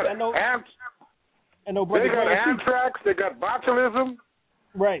Grant, they got Brother they got Grant, anthrax. They got botulism.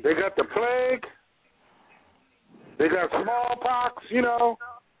 Right. They got the plague. They got smallpox.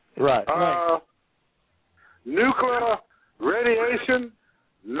 Right. Nuclear radiation,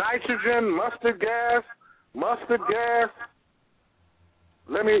 nitrogen, mustard gas.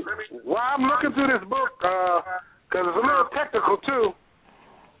 While I'm looking through this book, because it's a little technical too,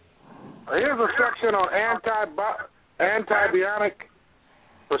 here's a section on Antibiotic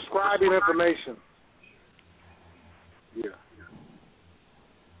prescribing information. Yeah.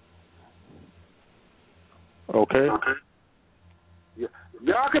 Okay. Yeah.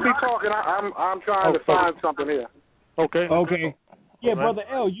 Y'all could be talking. I'm trying to find something here. Okay. Okay. Yeah, All right. Brother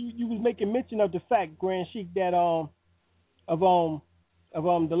L, you was making mention of the fact, Grand Sheik, that of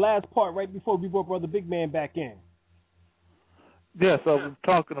the last part right before we brought Brother Big Man back in. Yes, I was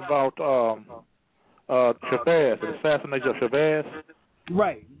talking about Chavez, the assassination of Chavez.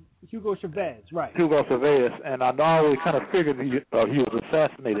 Right. Hugo Chavez, right. Hugo Chavez, and I always kind of figured he was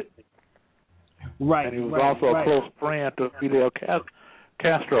assassinated. Right. And he was also a close friend to Fidel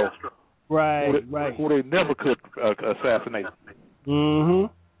Castro. Right, who they never could assassinate. Mm-hmm.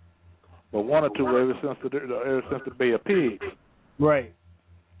 But wanted to ever since the Bay of Pigs. Right.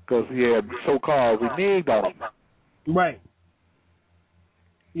 Because he had so-called reneged on him. Right.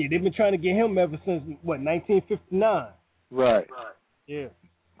 Yeah, they've been trying to get him ever since, 1959. Right. Yeah.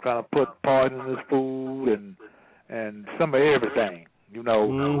 Trying to put poison in his food and some of everything, you know.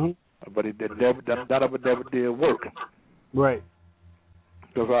 Mm-hmm. But none of it never did work. Right.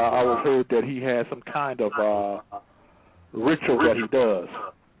 Because I was heard that he has some kind of ritual that he does.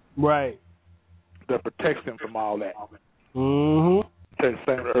 Right. That protects him from all that. Mm-hmm.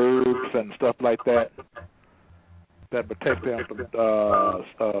 Certain herbs and stuff like that. That protect them from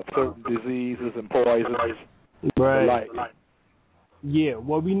certain diseases and poisons. Right. Yeah.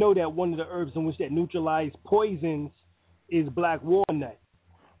 Well, we know that one of the herbs in which that neutralize poisons is black walnut.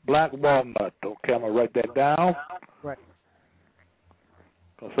 Black walnut. Okay, I'm gonna write that down. Right.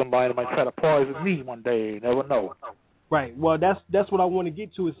 Because somebody might try to poison me one day. You never know. Right. Well, that's what I want to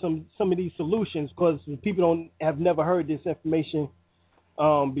get to is some of these solutions, because people have never heard this information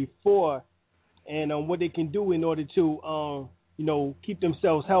before, and what they can do in order to keep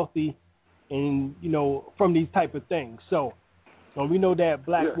themselves healthy and from these type of things. So we know that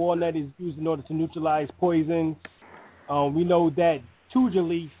black walnut is used in order to neutralize poisons. We know that tuja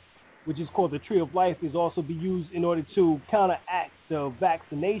leaf, which is called the tree of life, is also be used in order to counteract the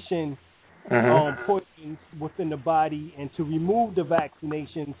vaccination poisons within the body, and to remove the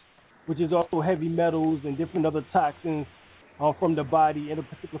vaccinations, which is also heavy metals and different other toxins from the body, and in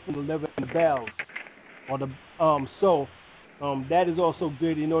particular from the liver and the bowels. That is also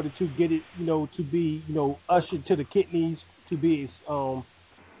good in order to get it, to be, ushered to the kidneys, to be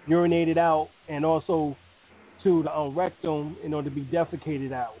urinated out, and also to the rectum in order to be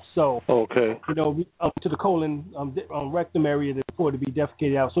defecated out. So, okay, to the colon, rectum area for it to be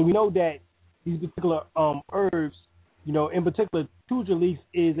defecated out. So we know that these particular herbs, in particular, tuja leaf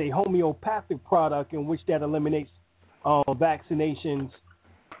is a homeopathic product in which that eliminates vaccinations.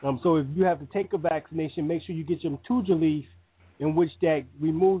 So if you have to take a vaccination, make sure you get some tuja leaf, in which that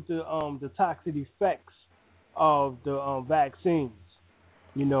removes the toxic effects of the vaccines.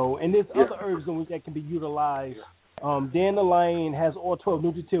 And there's other herbs in which that can be utilized. Dandelion has all 12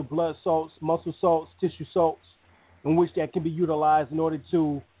 nutritive blood salts, muscle salts, tissue salts, in which that can be utilized in order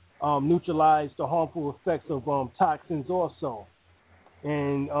to neutralize the harmful effects of toxins also.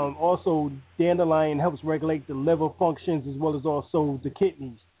 And also dandelion helps regulate the liver functions as well as also the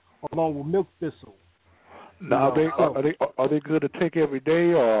kidneys, along with milk thistle. Now, are they good to take every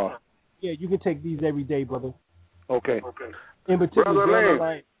day, or? Yeah, you can take these every day, brother. Okay. In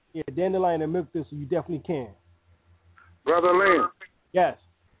particular, dandelion and milk thistle, you definitely can. Brother Lynn. Yes.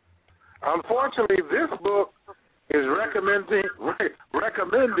 Unfortunately, this book is recommending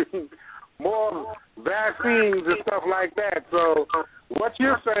more vaccines and stuff like that. So what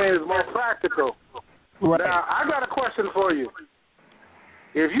you're saying is more practical. Right. Now, I got a question for you.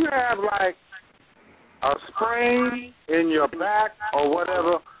 If you have like a sprain in your back or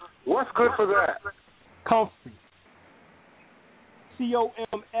whatever, what's good for that? Comfrey.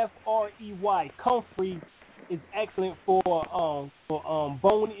 Comfrey. Comfrey is excellent for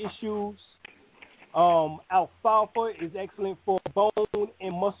bone issues. Alfalfa is excellent for bone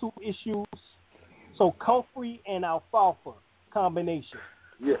and muscle issues. So comfrey and alfalfa combination.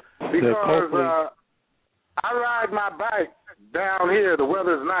 Yeah, because I ride my bike down here. The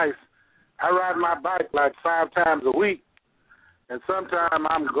weather's nice. I ride my bike like 5 times a week, and sometimes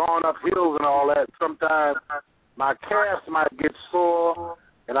I'm going up hills and all that. Sometimes my calves might get sore,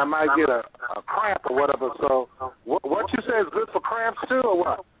 and I might get a cramp or whatever. So what you say is good for cramps too, or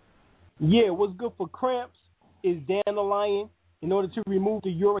what? Yeah, what's good for cramps is dandelion in order to remove the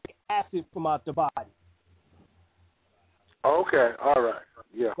uric acid from out the body. Okay, all right,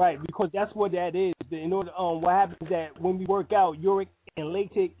 yeah. Right, because that's what that is. In order, what happens is that when we work out, uric and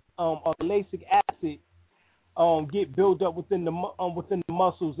lactic acid get built up within the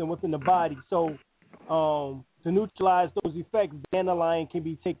muscles and within the body. So to neutralize those effects, dandelion can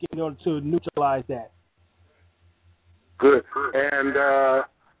be taken in order to neutralize that. Good. And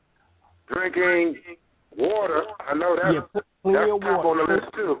drinking water, I know that's plenty of top water on the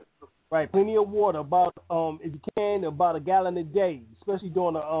list too. Right, plenty of water. About if you can, about a gallon a day, especially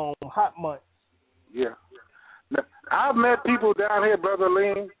during the hot months. Yeah. Now, I've met people down here, Brother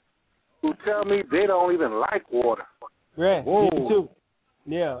Lean, who tell me they don't even like water. Yeah, me too.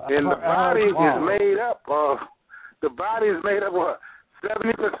 Yeah. And the body is made up of, what,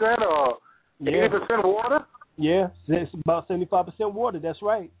 70% or 80% water? Yeah, it's about 75% water. That's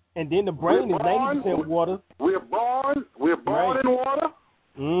right. And then the brain is 90% water. We're born in water.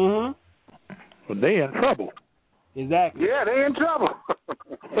 Mm-hmm. Well, they in trouble. Exactly. Yeah, they in trouble.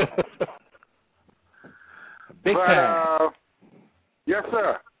 Big time. Yes,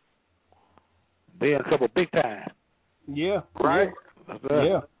 sir. They in trouble big time. Yeah. Right?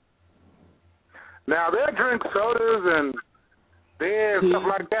 Yeah. Now, they drink sodas and beer and stuff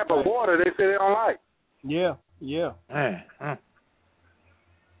like that, but water they say they don't like. Yeah. Yeah.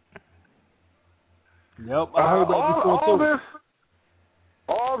 Yep, I heard that before too.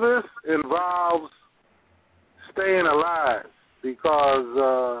 All this involves staying alive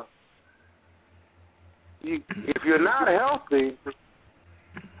because if you're not healthy,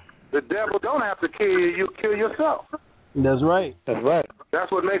 the devil don't have to kill you. You kill yourself. That's right. That's right.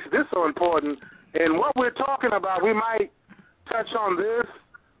 That's what makes this so important. And what we're talking about, we might touch on this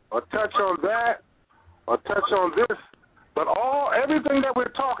or touch on that or touch on this, but everything that we're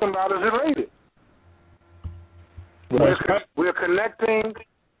talking about is related. We're connecting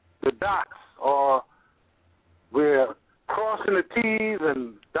the dots, or we're crossing the T's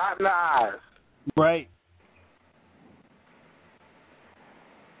and dotting the I's. Right.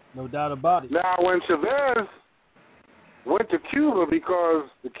 No doubt about it. Now, when Chavez went to Cuba, because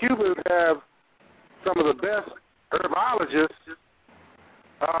the Cubans have some of the best herbologists,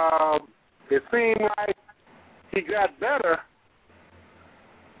 it seemed like he got better,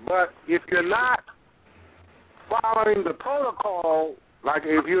 but if you're not following the protocol, like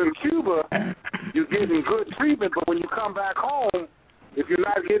if you're in Cuba, you're getting good treatment, but when you come back home, if you're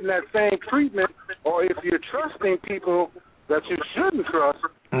not getting that same treatment, or if you're trusting people that you shouldn't trust,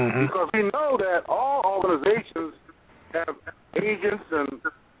 because we know that all organizations have agents and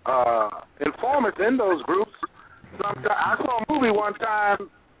informants in those groups. I saw a movie one time,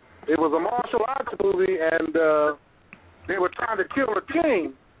 it was a martial arts movie, and they were trying to kill a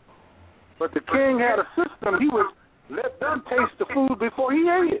king, but the king had a system. He would let them taste the food before he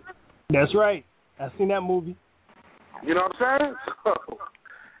ate it. That's right. I've seen that movie. You know what I'm saying? So,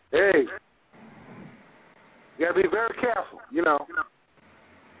 hey, you got to be very careful, you know.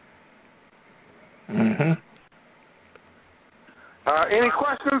 Any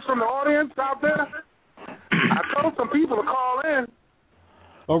questions from the audience out there? I told some people to call in.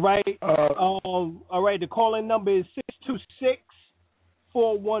 All right. All right. The call-in number is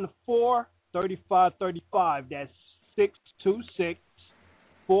 626-414-3535. That's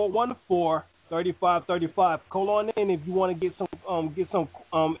 626-414-3535. Call on in if you want to get some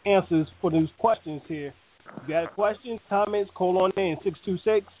answers for those questions here. If you got questions, comments, call on in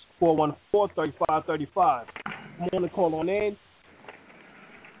 626-414-3535. Come on and call on in.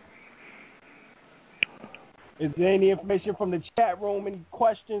 Is there any information from the chat room? Any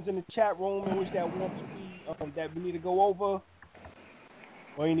questions in the chat room in which that want to be that we need to go over,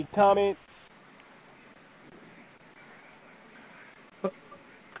 or any comments?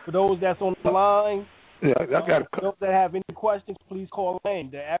 For those that's on the line, I got those that have any questions, please call in.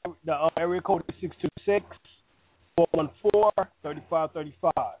 The area code is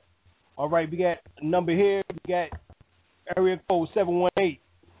 626-414-3535. All right, we got a number here. We got area code 718.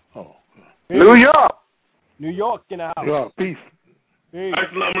 Oh, New York. New York in the house. Yeah, peace.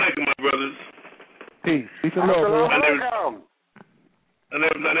 Assalamu alaikum, my brothers. Peace. Peace and love, bro. My name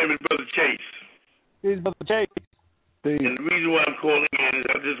is Brother Chase. This is Brother Chase. Peace. And the reason why I'm calling in is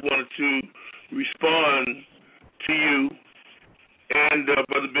I just wanted to respond to you and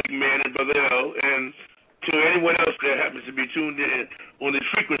Brother Big Man and Brother L, and to anyone else that happens to be tuned in on this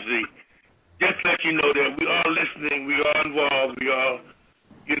frequency. Just to let you know that we are listening, we are involved, we are,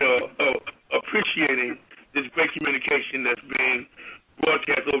 appreciating this great communication that's being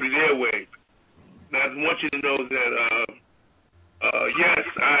broadcast over the airwaves. Now, I want you to know that, yes,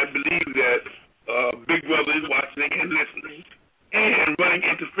 I believe that Big Brother is watching and listening and running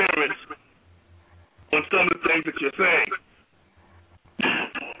interference on some of the things that you're saying.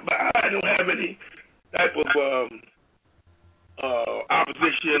 But I don't have any type of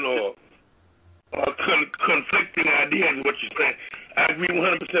opposition or conflicting ideas with what you're saying. I agree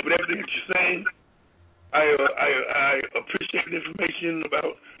 100% with everything that you're saying. I appreciate the information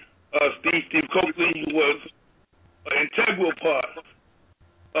about Steve Coakley, who was an integral part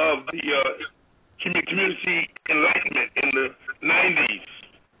of the community enlightenment in the 90s.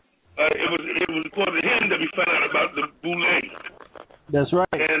 It was because of him that we found out about the Boule. That's right.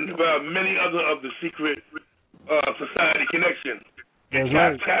 And about many other of the secret society connections. That's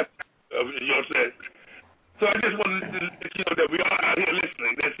right. You know what I'm saying? So I just wanted to let you know that we are out here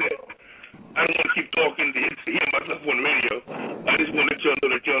listening. That's it. I don't want to keep talking to hear myself on the radio. I just want to let y'all know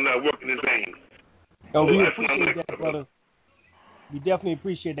that y'all not working in vain. Oh, we appreciate that, brother. We definitely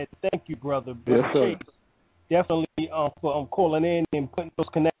appreciate that. Thank you, brother. Yes, sir. Definitely for calling in and putting those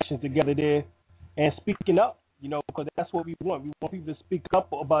connections together there and speaking up, you know, because that's what we want. We want people to speak up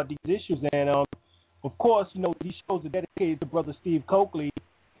about these issues. And, of course, you know, these shows are dedicated to Brother Steve Coakley,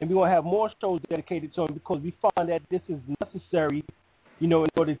 and we're going to have more shows dedicated to him because we find that this is necessary, you know, in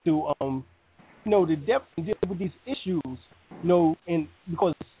order to, you know, to definitely deal with these issues, you know, and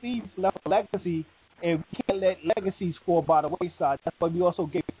because Steve left a legacy, and we can't let legacies fall by the wayside. That's why we also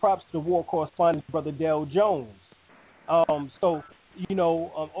gave props to the war correspondent, Brother Dale Jones. So, you know,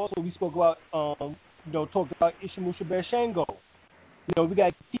 also we spoke about, you know, talked about Ishamusha Bershango. You know, we got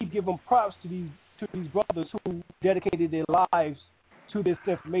to keep giving props to these brothers who dedicated their lives to this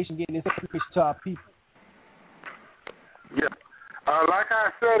information, getting this information to our people. Yeah. Like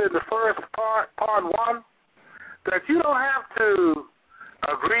I said in the first part one, that you don't have to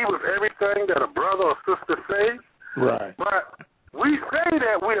agree with everything that a brother or sister says. Right. But we say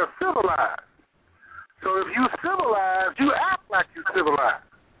that we are civilized. So if you civilized, you act like you civilized.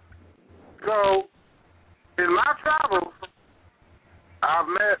 So in my travels, I've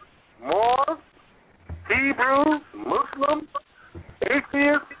met Moors, Hebrews, Muslims,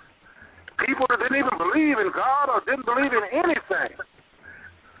 atheists, people that didn't even believe in God or didn't believe in anything.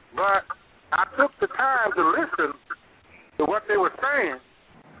 But I took the time to listen to what they were saying.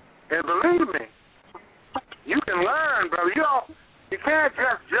 And believe me, you can learn, brother. You can't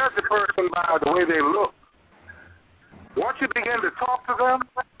just judge a person by the way they look. Once you begin to talk to them,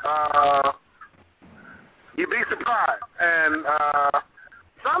 you'd be surprised. And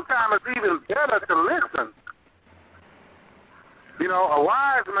sometimes it's even better to listen. You know, a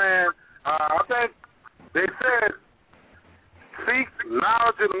wise man, I think they said, seek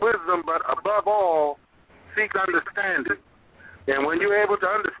knowledge and wisdom, but above all, seek understanding. And when you're able to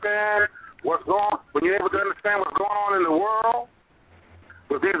understand what's going on in the world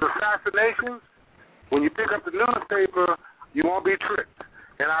with these assassinations, when you pick up the newspaper, you won't be tricked.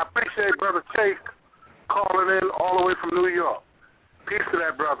 And I appreciate Brother Chase calling in all the way from New York. Peace to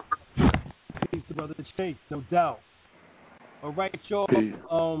that brother. Peace to Brother Chase, no doubt. All right, y'all. We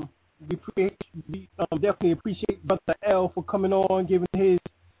definitely appreciate Brother L for coming on, giving his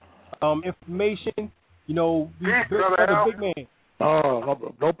information. You know, brother Big Man. Oh,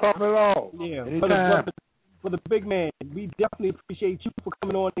 no problem at all. Yeah, for the Big Man, we definitely appreciate you for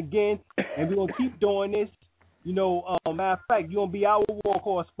coming on again, and we're gonna keep doing this. You know, matter of fact, you're gonna be our war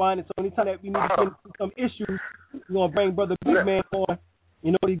correspondent. So anytime that we need to get into some issues, we're gonna bring Brother Big Man on,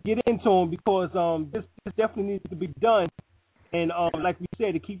 you know, to get into them because this definitely needs to be done. And like we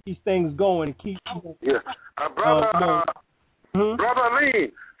said, to keep these things going and keep. Brother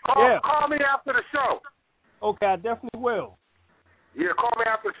Lee, call me after the show. Okay, I definitely will. Yeah, call me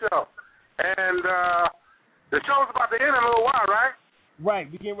after the show. And the show's about to end in a little while, right? Right,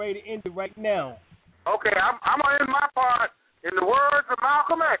 we're getting ready to end it right now. Okay, I'm going to end my part in the words of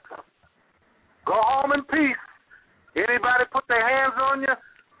Malcolm X. Go home in peace. Anybody put their hands on you,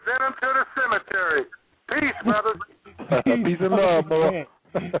 send them to the cemetery. Peace, brothers. Peace and love, boy.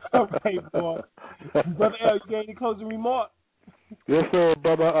 All right, boy. Brother L, you got any closing remarks? Yes, sir,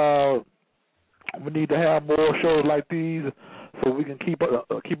 brother. We need to have more shows like these so we can keep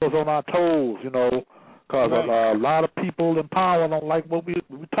us on our toes, you know, because a lot of people in power don't like what we're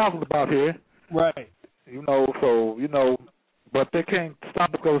talking about here. Right. You know, so, you know, but they can't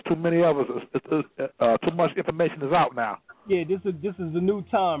stop because too many of us, too much information is out now. Yeah, this is the new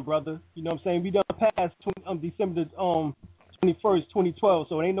time, brother. You know what I'm saying? We done passed December 21st, 2012,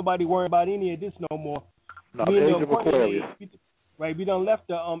 so ain't nobody worrying about any of this no more. No, the age of Aquarius. Right, we done left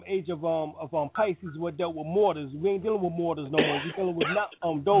the age of Pisces, what dealt with mortars. We ain't dealing with mortars no more. We're dealing with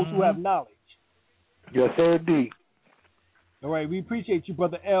those who have knowledge. Yes, sir, indeed. All right, we appreciate you,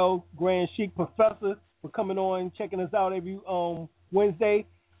 Brother L, Grand Sheik Professor, for coming on, checking us out every Wednesday.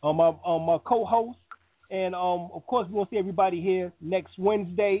 My co-host, and of course we will see everybody here next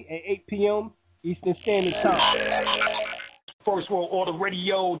Wednesday at 8 p.m. Eastern Standard Time. First World Order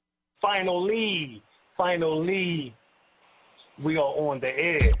Radio, finally, we are on the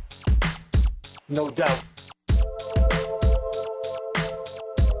air. No doubt.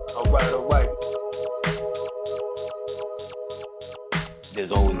 All right.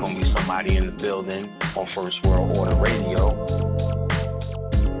 There's always going to be somebody in the building on First World Order Radio.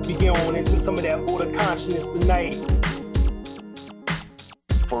 We get on into some of that order consciousness tonight.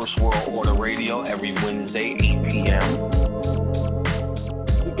 First World Order Radio every Wednesday, 8 p.m.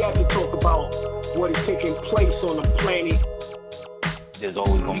 We got to talk about what is taking place on the planet. There's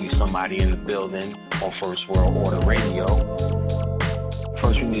always going to be somebody in the building on First World Order Radio.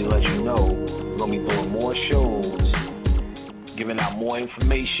 First, we need to let you know we're going to be doing more shows, giving out more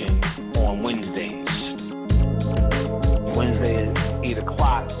information on Wednesdays. Wednesday is 8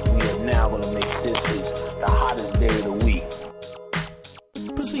 o'clock. We are now going to make this the hottest day of the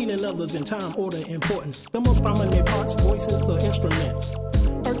week. Preceding others in time, order, importance. The most prominent parts, voices, or instruments.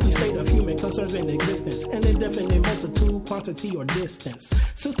 Earthly state of human concerns in existence. An indefinite multitude, quantity, or distance.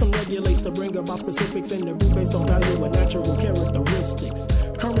 System regulates to bring about specifics in the group based on value and natural characteristics.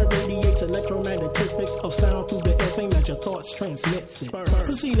 Current radiates electromagnetistics of sound through the air, same as your thoughts transmits it.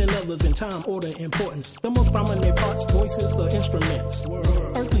 Preceding others in time, order, importance. The most prominent parts, voices, or instruments.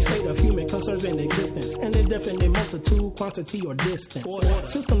 Earthly state of human concerns in existence. An indefinite multitude, quantity, or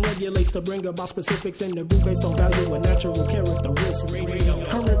distance. System regulates to bring about specifics in the group based on value and natural characteristics.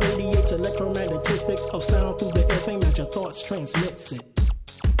 Current radiates electromagnetistics of sound through the air, same as your thoughts transmits it.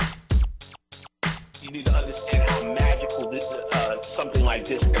 You need to understand how magical this, something like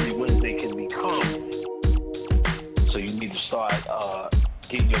this every Wednesday can become. So you need to start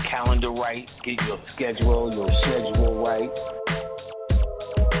getting your calendar right, get your schedule right.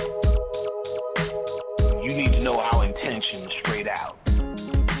 You need to know our intention straight out.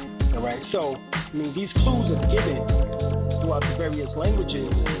 All right, so, these clues are given throughout the various languages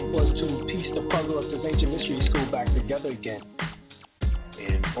was to piece the puzzle of this ancient mystery school back together again.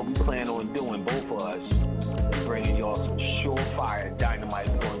 And what we plan on doing, both of us, is bringing y'all some surefire dynamite.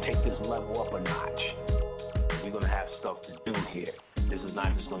 We're going to take this level up a notch. We're going to have stuff to do here. This is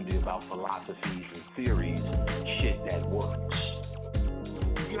not just going to be about philosophies and theories, shit that works.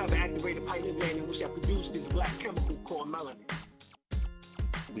 You have an activated pilot gland in which I produced this black chemical called melanin.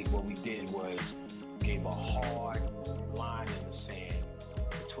 What we did was gave a hard line